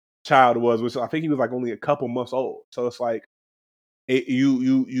child was, which I think he was like only a couple months old. So it's like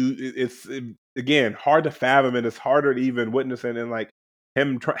again hard to fathom, and it's harder to even witness it, and like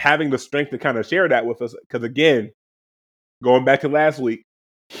him having the strength to kind of share that with us, because again, going back to last week,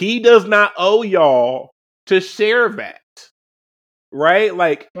 he does not owe y'all to share that, right?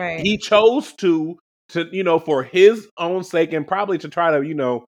 Like Right. he chose to for his own sake, and probably to try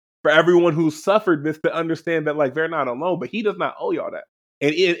to for everyone who suffered this to understand that like they're not alone, but he does not owe y'all that.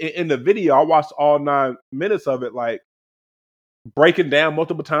 And in the video, I watched all 9 minutes of it, like breaking down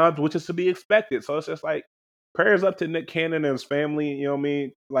multiple times, which is to be expected. So it's just like prayers up to Nick Cannon and his family. You know what I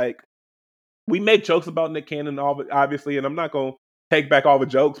mean? Like we make jokes about Nick Cannon, obviously, and I'm not gonna take back all the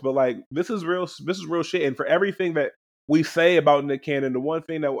jokes, but like this is real shit. And for everything that we say about Nick Cannon, the one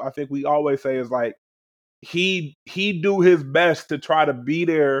thing that I think we always say is like he do his best to try to be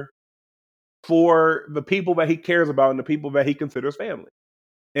there for the people that he cares about and the people that he considers family.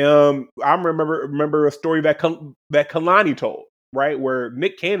 I remember a story that Kalani told, right, where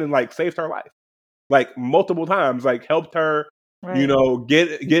Nick Cannon like saved her life, like multiple times, like helped her, Right.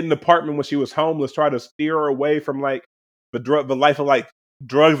 get an apartment when she was homeless, try to steer her away from like the life of like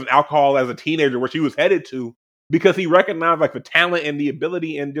drugs and alcohol as a teenager, where she was headed to, because he recognized like the talent and the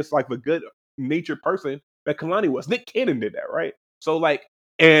ability and just like the good natured person that Kalani was. Nick Cannon did that, right? So like,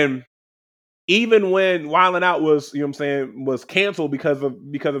 and even when Wildin' Out was, was canceled because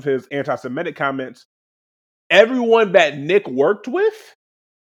of his anti-Semitic comments, everyone that Nick worked with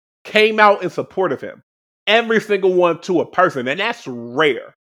came out in support of him. Every single one to a person, and that's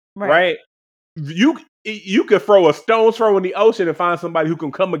rare, right? You could throw a stone's throw in the ocean and find somebody who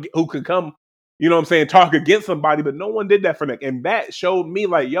can come, talk against somebody, but no one did that for Nick, and that showed me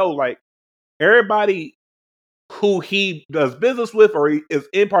like, like everybody who he does business with or he is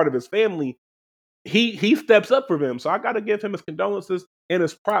in part of his family, he steps up for them. So I got to give him his condolences and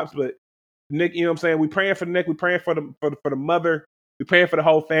his props. But Nick, we praying for Nick. We praying for the mother. We praying for the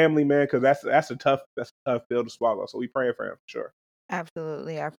whole family, man, because that's a tough pill to swallow. So we praying for him for sure.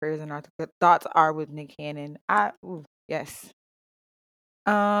 Absolutely. Our prayers and our thoughts are with Nick Cannon. Yes.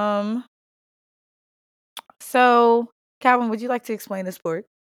 So, Calvin, would you like to explain the sport?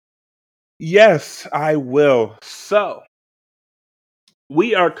 Yes, I will. So,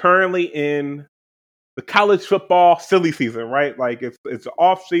 we are currently in the college football silly season, right? Like it's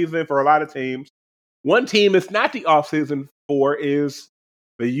off season for a lot of teams. One team it's not the off season for is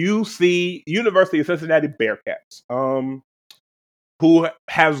the University of Cincinnati Bearcats, who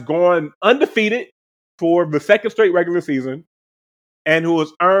has gone undefeated for the second straight regular season and who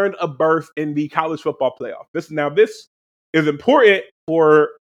has earned a berth in the college football playoff. This is important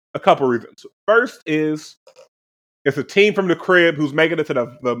for a couple reasons. First is it's a team from the crib who's making it to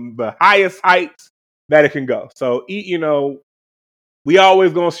the highest heights that it can go. So, we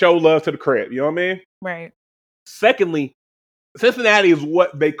always gonna show love to the crib. You know what I mean? Right. Secondly, Cincinnati is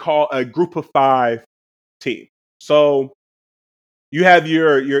what they call a group of 5 team. So you have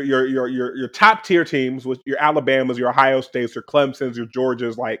your top tier teams with your Alabamas, your Ohio States, your Clemsons, your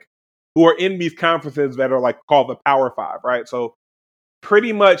Georgias, like who are in these conferences that are like called the Power 5, right? So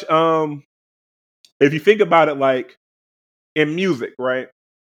pretty much, if you think about it, like in music, right?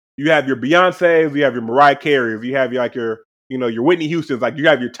 You have your Beyoncé's, you have your Mariah Carey's, you have your Whitney Houston's, like you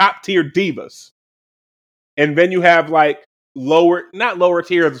have your top tier divas. And then you have like not lower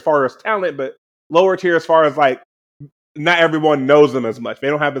tiers as far as talent, but lower tier as far as like not everyone knows them as much. They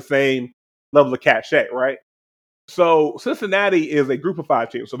don't have the same level of cachet, right? So Cincinnati is a group of 5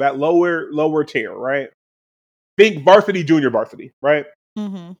 teams. So that lower tier, right? Think varsity, junior varsity, right?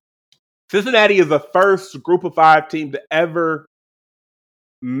 Mm-hmm. Cincinnati is the first group of 5 team to ever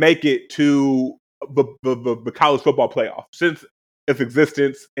make it to the college football playoff since its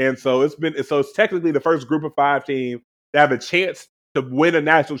existence, and so it's technically the first group of 5 team to have a chance to win a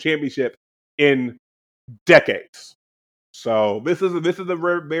national championship in decades. So this is a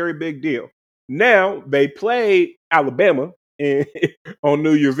very, very big deal. Now they play Alabama on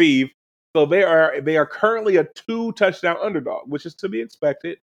New Year's Eve, so they are currently a 2-touchdown underdog, which is to be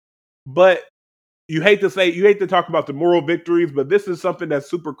expected. But you hate to talk about the moral victories, but this is something that's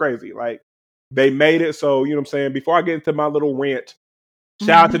super crazy. Like they made it, so you know what I'm saying. Before I get into my little rant,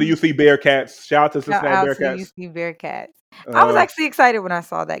 shout out to the UC Bearcats. Shout out to Shout Cincinnati out to the Bearcats. UC Bearcats. I was actually excited when I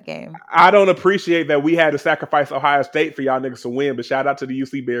saw that game. I don't appreciate that we had to sacrifice Ohio State for y'all niggas to win, but shout out to the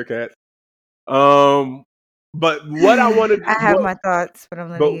UC Bearcats. But what I wanted, I have my thoughts, but I'm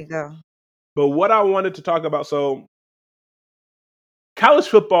letting you go. But what I wanted to talk about, so college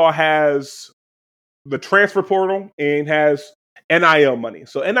football has the transfer portal and has NIL money.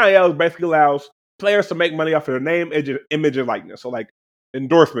 So NIL basically allows players to make money off of their name, image, and likeness. So like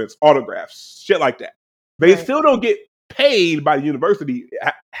endorsements, autographs, shit like that. They still don't get paid by the university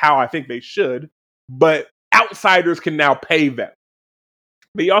how I think they should, but outsiders can now pay them.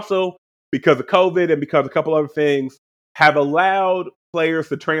 They also, because of COVID and because of a couple other things, have allowed players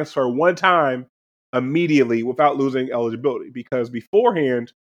to transfer one time immediately without losing eligibility. Because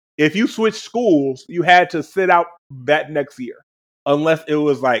beforehand, if you switched schools, you had to sit out that next year, unless it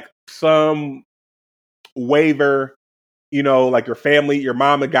was like some waiver, you know, like your family, your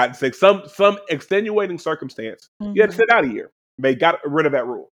mom had gotten sick, some extenuating circumstance. You had to sit out a year. They got rid of that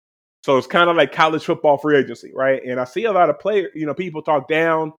rule. So it's kind of like college football free agency, right? And I see a lot of players, you know, people talk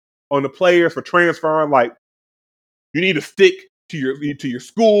down on the players for transferring, like you need to stick to your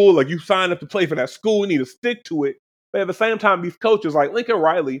school, like you signed up to play for that school, you need to stick to it. But at the same time, these coaches like Lincoln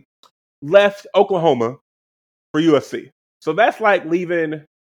Riley left Oklahoma for USC. So that's like leaving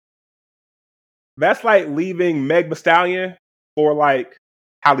Meg Thee Stallion for like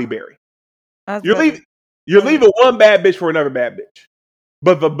Halle Berry. You're leaving one bad bitch for another bad bitch.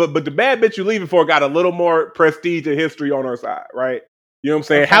 But the bad bitch you're leaving for got a little more prestige and history on her side, right? You know what I'm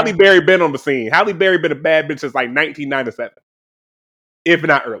saying? Okay. Halle Berry been on the scene. Halle Berry been a bad bitch since like 1997, if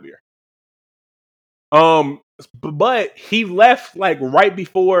not earlier. But he left like right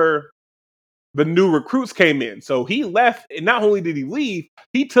before the new recruits came in. So he left, and not only did he leave,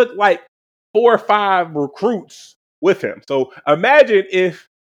 he took like 4 or 5 recruits with him. So imagine if,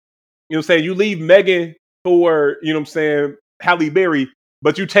 you know what I'm saying, you leave Megan for, you know what I'm saying, Halle Berry,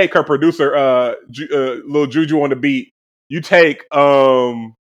 but you take her producer, Lil Juju on the beat. You take,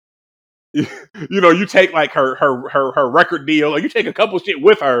 you take like her record deal, or you take a couple shit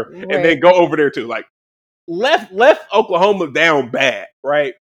with her, and then go over there too. Like left Oklahoma down bad,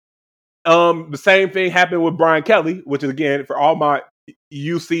 right? The same thing happened with Brian Kelly, which is again for all my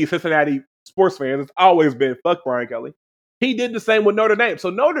UC Cincinnati sports fans, it's always been fuck Brian Kelly. He did the same with Notre Dame.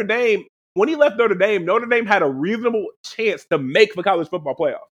 So Notre Dame, when he left Notre Dame had a reasonable chance to make the college football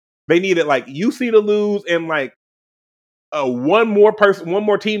playoff. They needed like UC to lose and like one more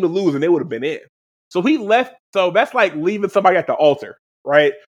team to lose, and they would have been in. So he left. So that's like leaving somebody at the altar,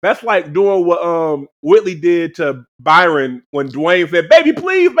 right? That's like doing what Whitley did to Byron when Dwayne said, "Baby,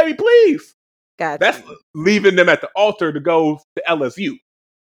 please, baby, please." Gotcha. That's leaving them at the altar to go to LSU.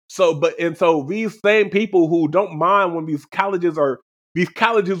 So these same people who don't mind when these colleges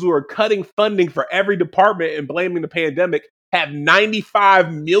who are cutting funding for every department and blaming the pandemic have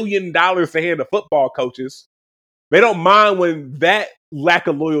 $95 million to hand to football coaches. They don't mind when that lack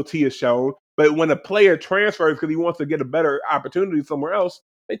of loyalty is shown, but when a player transfers because he wants to get a better opportunity somewhere else,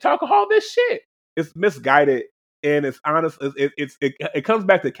 they talk all this shit. It's misguided, and it's honest. It comes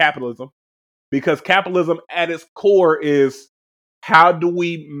back to capitalism, because capitalism at its core is how do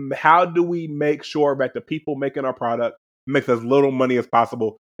we make sure that the people making our product makes as little money as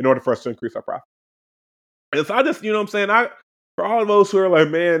possible in order for us to increase our profit. And so I just, you know what I'm saying, for all of those who are like,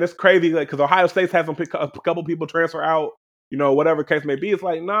 man, it's crazy, like, because Ohio State's had a couple people transfer out, you know, whatever case may be. It's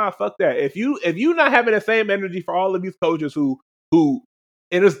like, nah, fuck that. If you not having the same energy for all of these coaches who,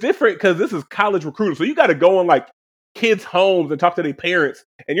 and it's different because this is college recruiting, so you got to go in like kids' homes and talk to their parents,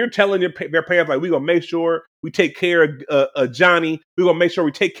 and you're telling their parents like, we're gonna make sure we take care of Johnny, we're gonna make sure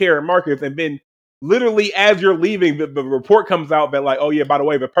we take care of Marcus, and then literally as you're leaving, the report comes out that like, oh yeah, by the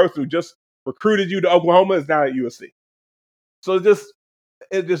way, the person who just recruited you to Oklahoma is now at USC. So there's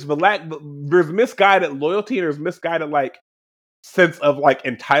misguided loyalty, and there's misguided like sense of like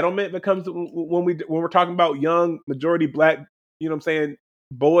entitlement that comes when we're talking about young majority Black, you know what I'm saying,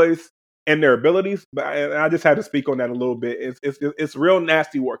 boys and their abilities. But I just had to speak on that a little bit. It's real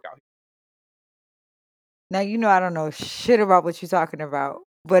nasty work out here. Now, you know, I don't know shit about what you're talking about,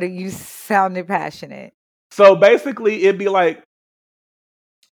 but you sounded passionate. So basically, it'd be like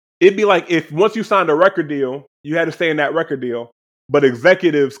if once you signed a record deal, you had to stay in that record deal, but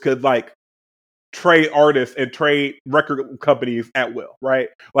executives could like trade artists and trade record companies at will, right?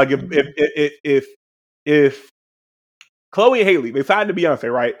 Like if Chloe and Haley, they signed to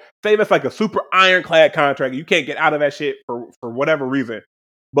Beyonce, right? Say that's like a super ironclad contract. You can't get out of that shit for whatever reason.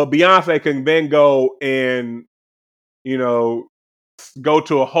 But Beyonce can then go and, you know, go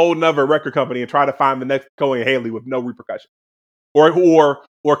to a whole nother record company and try to find the next Chloe and Haley with no repercussion. Or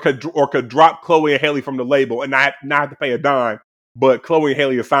could drop Chloe and Haley from the label and not have to pay a dime, but Chloe and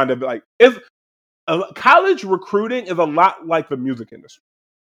Haley is signed up like college recruiting is a lot like the music industry.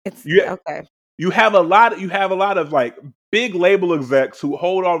 It's You okay. you have a lot of like big label execs who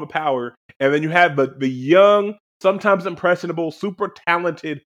hold all the power, and then you have the young, sometimes impressionable, super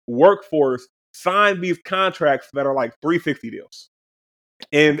talented workforce sign these contracts that are like 360 deals.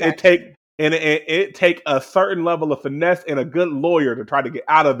 And Gotcha. it take a certain level of finesse and a good lawyer to try to get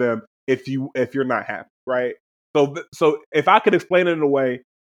out of them if you're not happy, right? So if I could explain it in a way,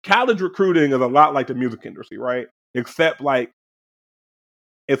 college recruiting is a lot like the music industry, right? Except like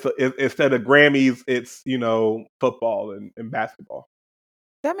instead of Grammys, it's football and basketball.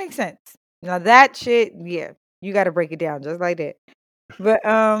 That makes sense. Now that shit, yeah, you got to break it down just like that. But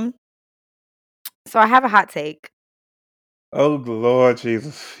so I have a hot take. Oh Lord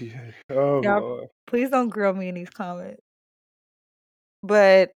Jesus! Oh Y'all, Lord! please don't grill me in these comments.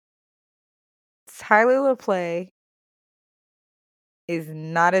 But Tyler LaPlay is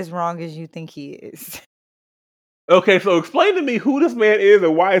not as wrong as you think he is. Okay, so explain to me who this man is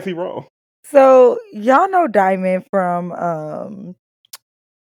and why is he wrong? So y'all know Diamond from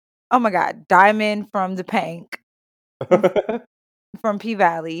oh my god, Diamond from the Pank from P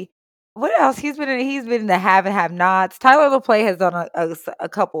Valley. What else? He's been in the Have and Have Nots. Tyler LaPlay has done a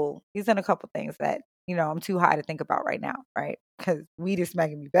couple. He's done a couple things that I'm too high to think about right now, right? Because weed is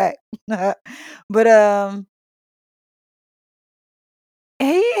smacking me back. But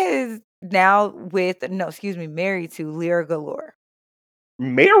he is now married to Lyra Galore.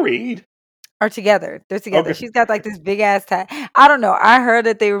 Married? Or together. They're together. Okay. She's got like this big ass I don't know. I heard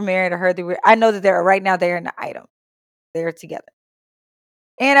that they were married. I know that they're right now they're in the item. They're together.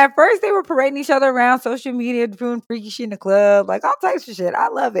 And at first they were parading each other around social media, doing freaky shit in the club, like all types of shit. I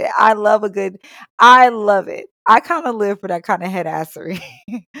love it. I love it. I kind of live for that kind of head assery.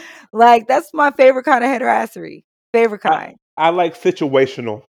 Like that's my favorite kind of head assery. Favorite kind. I like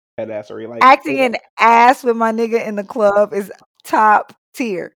situational headassery. Like Acting an ass with my nigga in the club is top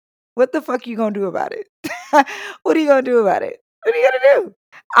tier. What the fuck you gonna do about it? What are you gonna do about it? What are you gonna do?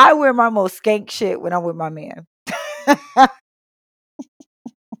 I wear my most skank shit when I'm with my man.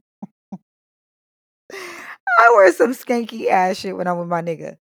 I wear some skanky ass shit when I'm with my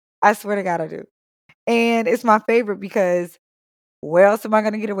nigga. I swear to God I do. And it's my favorite because where else am I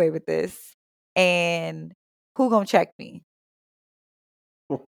gonna get away with this? And who gonna check me?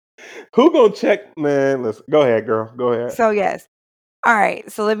 Who gonna check, man? Listen, go ahead, girl. Go ahead. So yes. All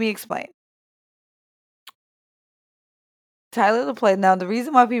right, so let me explain. Tyler LaPlay. Now, the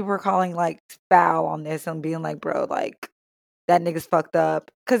reason why people were calling like foul on this and being like, bro, like that nigga's fucked up,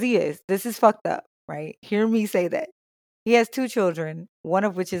 because he is. This is fucked up, right? Hear me say that. He has 2 children, one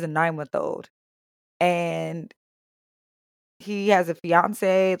of which is a 9-month-old, and he has a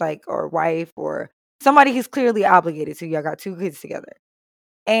fiance, like or wife or somebody he's clearly obligated to. Y'all got 2 kids together,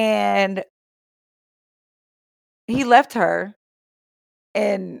 and he left her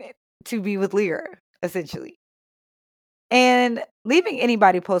and to be with Lyra, essentially. And leaving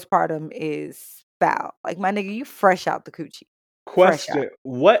anybody postpartum is foul. Like, my nigga, you fresh out the coochie. Fresh out. Question: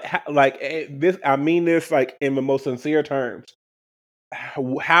 What like this? I mean this like in the most sincere terms.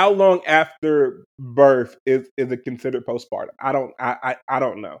 How long after birth is it considered postpartum? I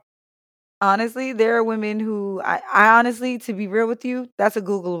don't know. Honestly, there are women who I honestly, to be real with you, that's a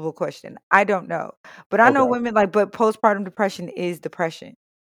Googleable question. I don't know. But I know Okay. women but postpartum depression is depression.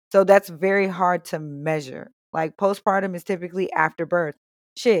 So that's very hard to measure. Like postpartum is typically after birth.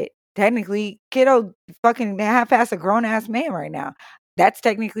 Shit. Technically, kiddo fucking half-ass a grown ass man right now. That's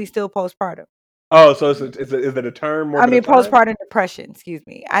technically still postpartum. Oh, so is it a term more I than a mean, time? postpartum depression, excuse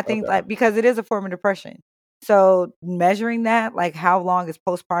me. I think Okay. like because it is a form of depression. So measuring that, like how long is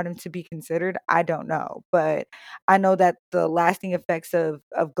postpartum to be considered, I don't know. But I know that the lasting effects of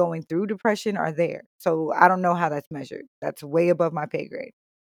going through depression are there. So I don't know how that's measured. That's way above my pay grade.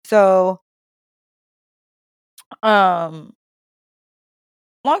 So um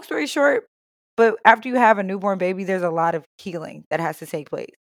long story short, but after you have a newborn baby, there's a lot of healing that has to take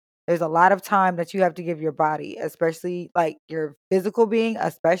place. There's a lot of time that you have to give your body, especially like your physical being,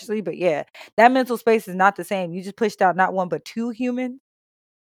 especially. But yeah, that mental space is not the same. You just pushed out not one, but 2 humans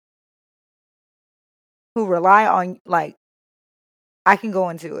who rely on like I can go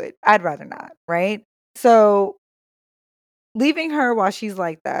into it. I'd rather not, right? So leaving her while she's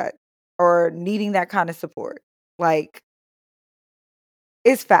like that or needing that kind of support, like,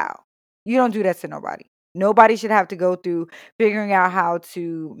 is foul. You don't do that to nobody. Nobody should have to go through figuring out how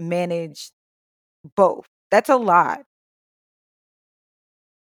to manage both. That's a lot.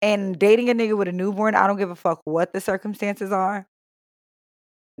 And dating a nigga with a newborn, I don't give a fuck what the circumstances are.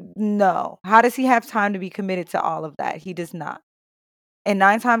 No. How does he have time to be committed to all of that? He does not. And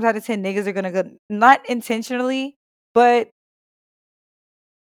 9 times out of 10, niggas are gonna go, not intentionally, but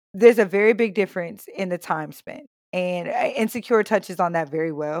there's a very big difference in the time spent. And Insecure touches on that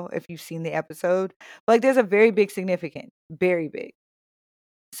very well if you've seen the episode. Like, there's a very big significance, very big.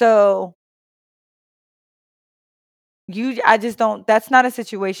 So I just don't, that's not a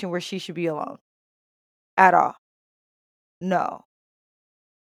situation where she should be alone at all. No.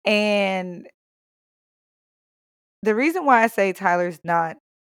 And the reason why I say Tyler's not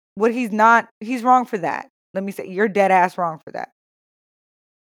what he's not, he's wrong for that. Let me say, you're dead ass wrong for that.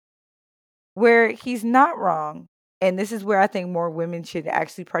 Where he's not wrong, and this is where I think more women should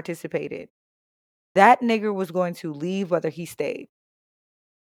actually participate in. That nigger was going to leave whether he stayed.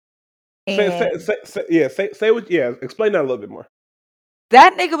 Say what, explain that a little bit more.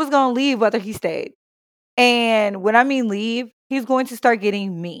 That nigga was going to leave whether he stayed. And when I mean leave, he's going to start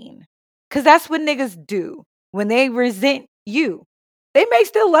getting mean. Because that's what niggas do. When they resent you, they may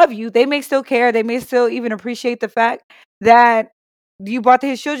still love you. They may still care. They may still even appreciate the fact that you brought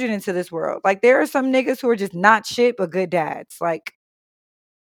his children into this world. Like, there are some niggas who are just not shit, but good dads. Like,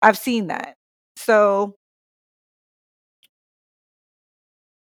 I've seen that. So,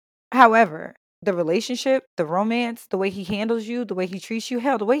 however, the relationship, the romance, the way he handles you, the way he treats you,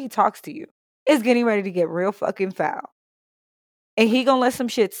 hell, the way he talks to you is getting ready to get real fucking foul. And he gonna let some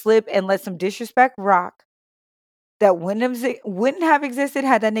shit slip and let some disrespect rock that wouldn't have existed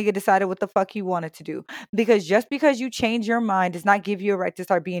had that nigga decided what the fuck he wanted to do. Because just because you change your mind does not give you a right to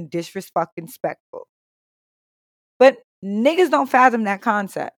start being disrespectful. But niggas don't fathom that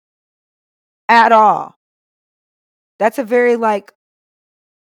concept at all. That's a very, like,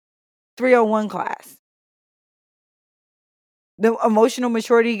 301 class. The emotional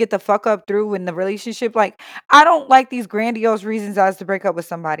maturity you get the fuck up through in the relationship. Like, I don't like these grandiose reasons as to break up with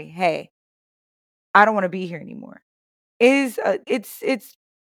somebody. Hey, I don't want to be here anymore. It's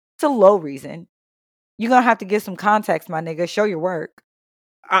a low reason. You're gonna have to give some context, my nigga. Show your work.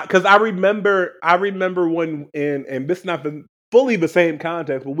 Because I remember when, and this is not fully the same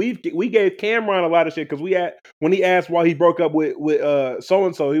context, but we gave Cameron a lot of shit because when he asked why he broke up with so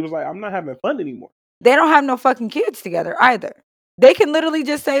and so, he was like, "I'm not having fun anymore." They don't have no fucking kids together either. They can literally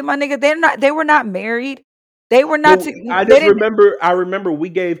just say, my nigga, they were not married. They were not. I remember we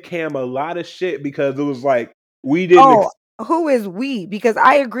gave Cam a lot of shit because it was like we didn't. Oh, who is we? Because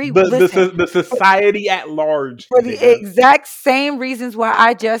I agree. The society at large for the exact same reasons why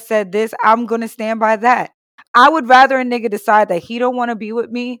I just said this. I'm gonna stand by that. I would rather a nigga decide that he don't want to be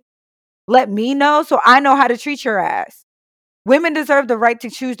with me. Let me know so I know how to treat your ass. Women deserve the right to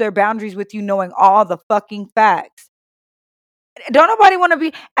choose their boundaries with you, knowing all the fucking facts. Don't nobody want to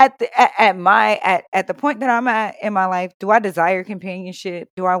be at the point that I'm at in my life. Do I desire companionship?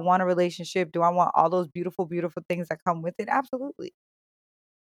 Do I want a relationship? Do I want all those beautiful, beautiful things that come with it? Absolutely.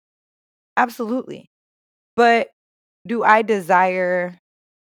 Absolutely. But do I desire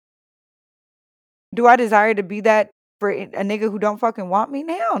to be that for a nigga who don't fucking want me?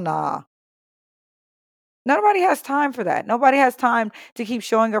 Hell nah. Nobody has time for that. Nobody has time to keep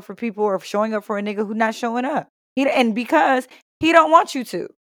showing up for people or showing up for a nigga who not showing up. And because he don't want you to.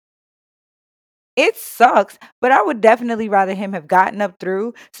 It sucks, but I would definitely rather him have gotten up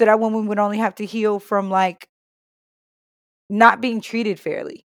through so that woman would only have to heal from, like, not being treated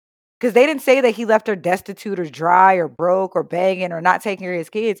fairly. Because they didn't say that he left her destitute or dry or broke or begging or not taking care of his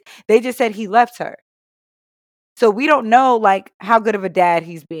kids. They just said he left her. So we don't know, like, how good of a dad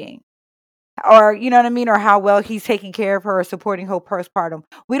he's being. Or, you know what I mean? Or how well he's taking care of her or supporting her postpartum.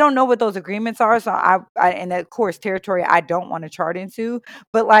 We don't know what those agreements are. So I and of course, territory I don't want to chart into.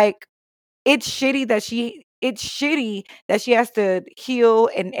 But, like, it's shitty that she has to heal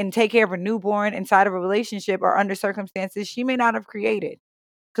and take care of a newborn inside of a relationship or under circumstances she may not have created.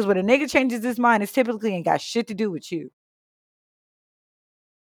 Because when a nigga changes his mind, it's typically ain't got shit to do with you.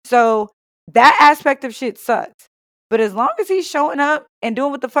 So that aspect of shit sucks. But as long as he's showing up and doing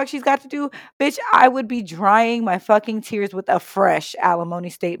what the fuck she's got to do, bitch, I would be drying my fucking tears with a fresh alimony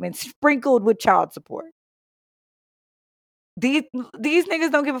statement sprinkled with child support. These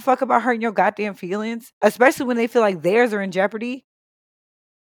niggas don't give a fuck about hurting your goddamn feelings, especially when they feel like theirs are in jeopardy.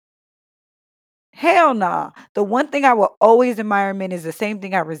 Hell nah. The one thing I will always admire men is the same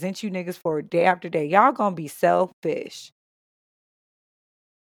thing I resent you niggas for day after day. Y'all gonna be selfish.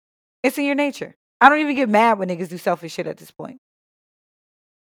 It's in your nature. I don't even get mad when niggas do selfish shit at this point.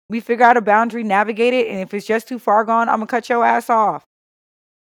 We figure out a boundary, navigate it, and if it's just too far gone, I'm gonna cut your ass off.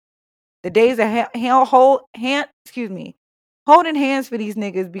 The days of holding hands for these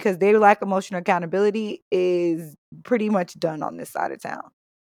niggas because they lack emotional accountability is pretty much done on this side of town.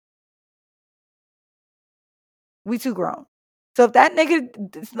 We too grown. So if that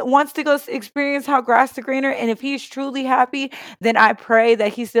nigga wants to go experience how grass is greener, and if he's truly happy, then I pray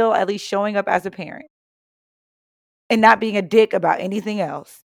that he's still at least showing up as a parent and not being a dick about anything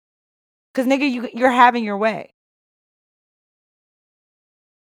else. Because nigga, you're having your way.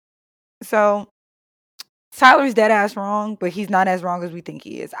 So Tyler's dead ass wrong, but he's not as wrong as we think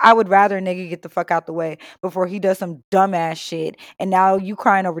he is. I would rather a nigga get the fuck out the way before he does some dumbass shit. And now you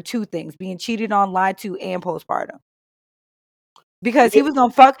crying over two things: being cheated on, lied to, and postpartum. Because he was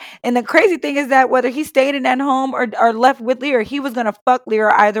gonna fuck. And the crazy thing is that whether he stayed in that home or left with Lyra, he was gonna fuck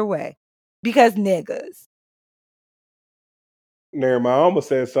Lyra either way. Because niggas. Never mind. I almost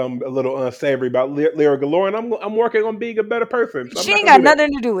said something a little unsavory about Lyra Galore, and I'm working on being a better person. So She ain't got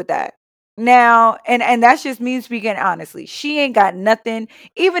nothing to do with that. Now, and that's just me speaking honestly. She ain't got nothing.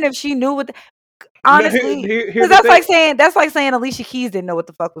 Even if she knew what, honestly, because that's like saying Alicia Keys didn't know what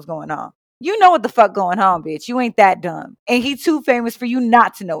the fuck was going on. You know what the fuck going on, bitch. You ain't that dumb, and he too famous for you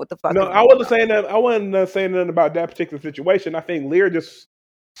not to know what the fuck. No, I wasn't saying that. I wasn't saying nothing about that particular situation. I think Lyra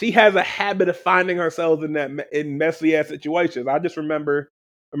she has a habit of finding herself in messy ass situations. I remember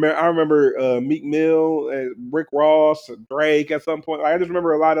Meek Mill and Rick Ross, and Drake at some point. I just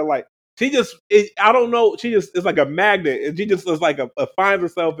remember a lot of I don't know. She just is like a magnet, and she just is like finds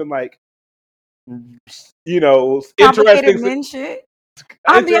herself in complicated men shit.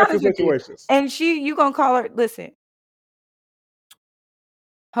 I'll be honest with situations. You. And you gonna call her? Listen,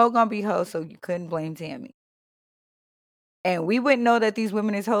 ho gonna be ho, so you couldn't blame Tammy. And we wouldn't know that these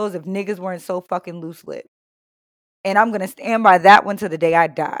women is hoes if niggas weren't so fucking loose lipped. And I'm gonna stand by that one to the day I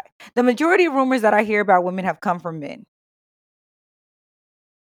die. The majority of rumors that I hear about women have come from men.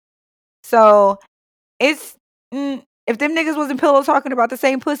 So it's if them niggas wasn't pillow talking about the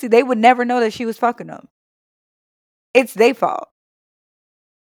same pussy, they would never know that she was fucking them. It's their fault.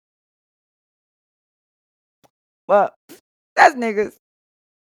 Well, that's niggas.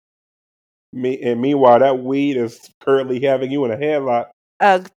 Meanwhile, that weed is currently having you in a headlock.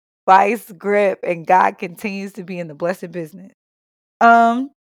 A vice grip, and God continues to be in the blessed business. So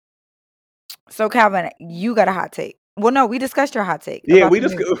Calvin, you got a hot take. Well, no, we discussed your hot take. Yeah, we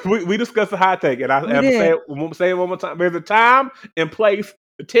discussed the hot take, and I'm say it one more time. There's a time and place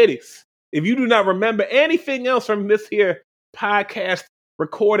for titties. If you do not remember anything else from this here podcast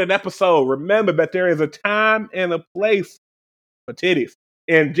recorded episode, remember that there is a time and a place for titties.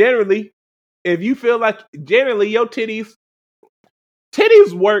 And generally, if you feel like your titties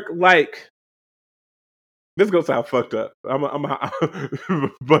work like this. Gonna sound fucked up.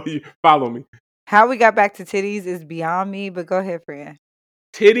 But you follow me. How we got back to titties is beyond me, but go ahead, Fran.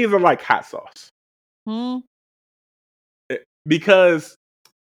 Titties are like hot sauce. Because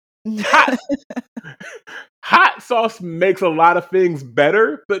hot sauce makes a lot of things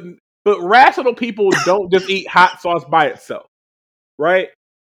better, but rational people don't just eat hot sauce by itself, right?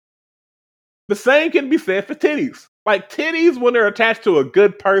 The same can be said for titties. Like titties, when they're attached to a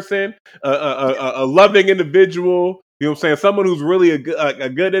good person, a loving individual, you know what I'm saying? Someone who's really a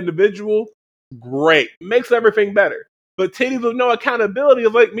good individual, great. Makes everything better. But titties with no accountability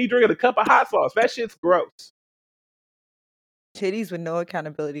is like me drinking a cup of hot sauce. That shit's gross. Titties with no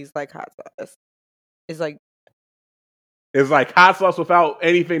accountability is like hot sauce. It's like hot sauce without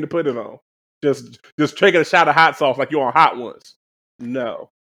anything to put it on. Just taking a shot of hot sauce like you're on Hot Ones. No.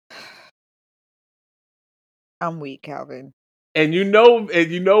 I'm weak, Calvin. And you know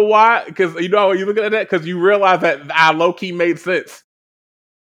why? Because you looking at that because you realize that I low key made sense.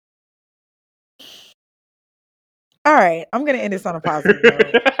 All right, I'm gonna end this on a positive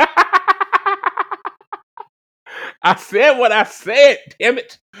note. I said what I said. Damn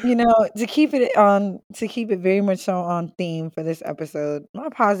it! To keep it very much so on theme for this episode, my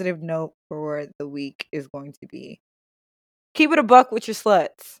positive note for the week is going to be keep it a buck with your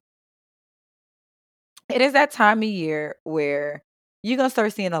sluts. It is that time of year where you're gonna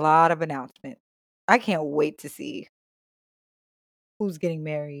start seeing a lot of announcements. I can't wait to see who's getting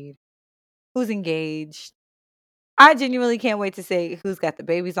married, who's engaged. I genuinely can't wait to say who's got the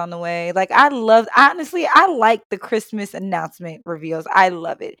babies on the way. Like, honestly, I like the Christmas announcement reveals. I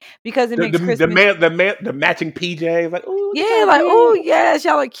love it because it makes Christmas. The matching PJs, like, ooh, Yeah, like, oh yes,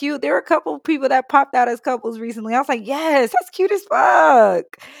 y'all are cute. There were a couple of people that popped out as couples recently. I was like, yes, that's cute as fuck.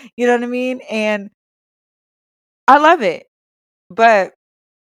 You know what I mean? And I love it. But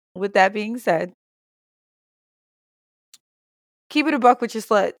with that being said, keep it a buck with your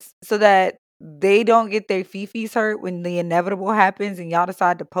sluts so that they don't get their fifis hurt when the inevitable happens and y'all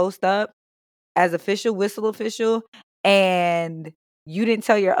decide to post up as official, whistle official, and you didn't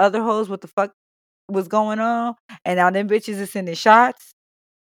tell your other hoes what the fuck was going on, and now them bitches is sending shots.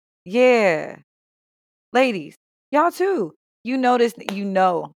 Yeah. Ladies, y'all too. You know this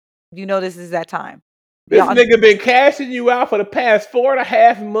is that time. This nigga been cashing you out for the past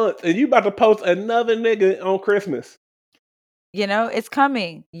 4.5 months, and you about to post another nigga on Christmas. You know, it's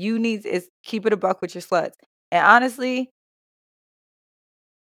coming. You need is keep it a buck with your sluts. And honestly,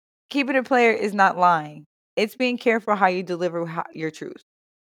 keep it a player is not lying. It's being careful how you deliver your truth.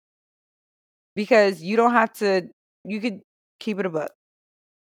 Because you don't have to, you could keep it a buck.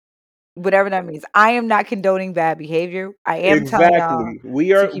 Whatever that means. I am not condoning bad behavior. I am telling y'all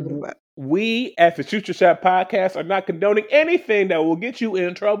to keep it a buck. We at the Shoot Your Shot podcast are not condoning anything that will get you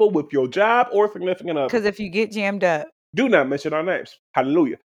in trouble with your job or significant other. Because if you get jammed up, do not mention our names.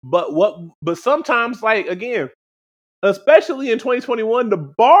 Hallelujah. But sometimes, like, again, especially in 2021, the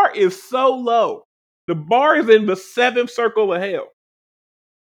bar is so low. The bar is in the 7th circle of hell.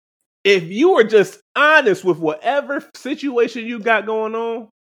 If you are just honest with whatever situation you got going on,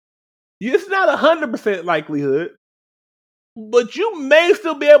 it's not 100% likelihood, but you may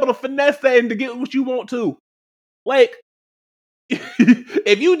still be able to finesse that and to get what you want to. Like,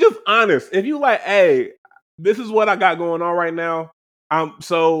 if you just honest, if you like, hey, this is what I got going on right now.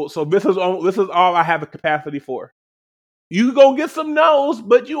 So this is all I have a capacity for. You go get some no's,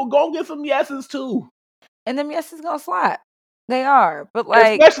 but you go get some yeses too. And them yeses gonna slap. They are, but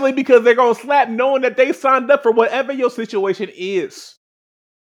like, especially because they're gonna slap knowing that they signed up for whatever your situation is.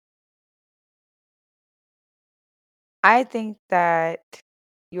 I think that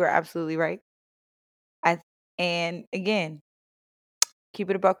you are absolutely right. And again,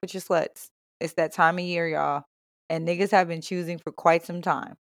 keep it a buck with your sluts. It's that time of year, y'all. And niggas have been choosing for quite some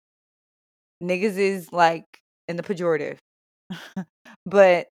time. Niggas is like in the pejorative.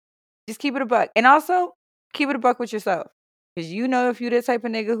 But just keep it a buck. And also, keep it a buck with yourself. Because you know if you the type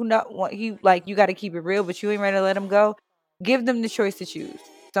of nigga who not want you got to keep it real, but you ain't ready to let them go, give them the choice to choose.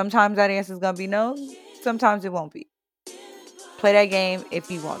 Sometimes that answer is going to be no. Sometimes it won't be. Play that game if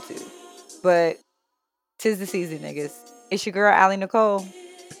you want to. But 'tis the season, niggas. It's your girl, Allie Nicole.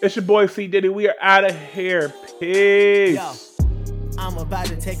 It's your boy, C. Diddy. We are out of here. Peace. Yo, I'm about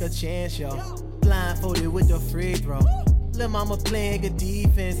to take a chance, yo. Blindfolded with the free throw. Lil' mama playing good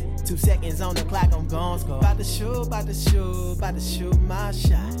defense. 2 seconds on the clock, I'm gon' score. About to shoot my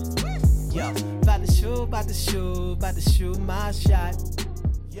shot. Yo, about to shoot my shot.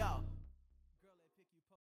 Yo.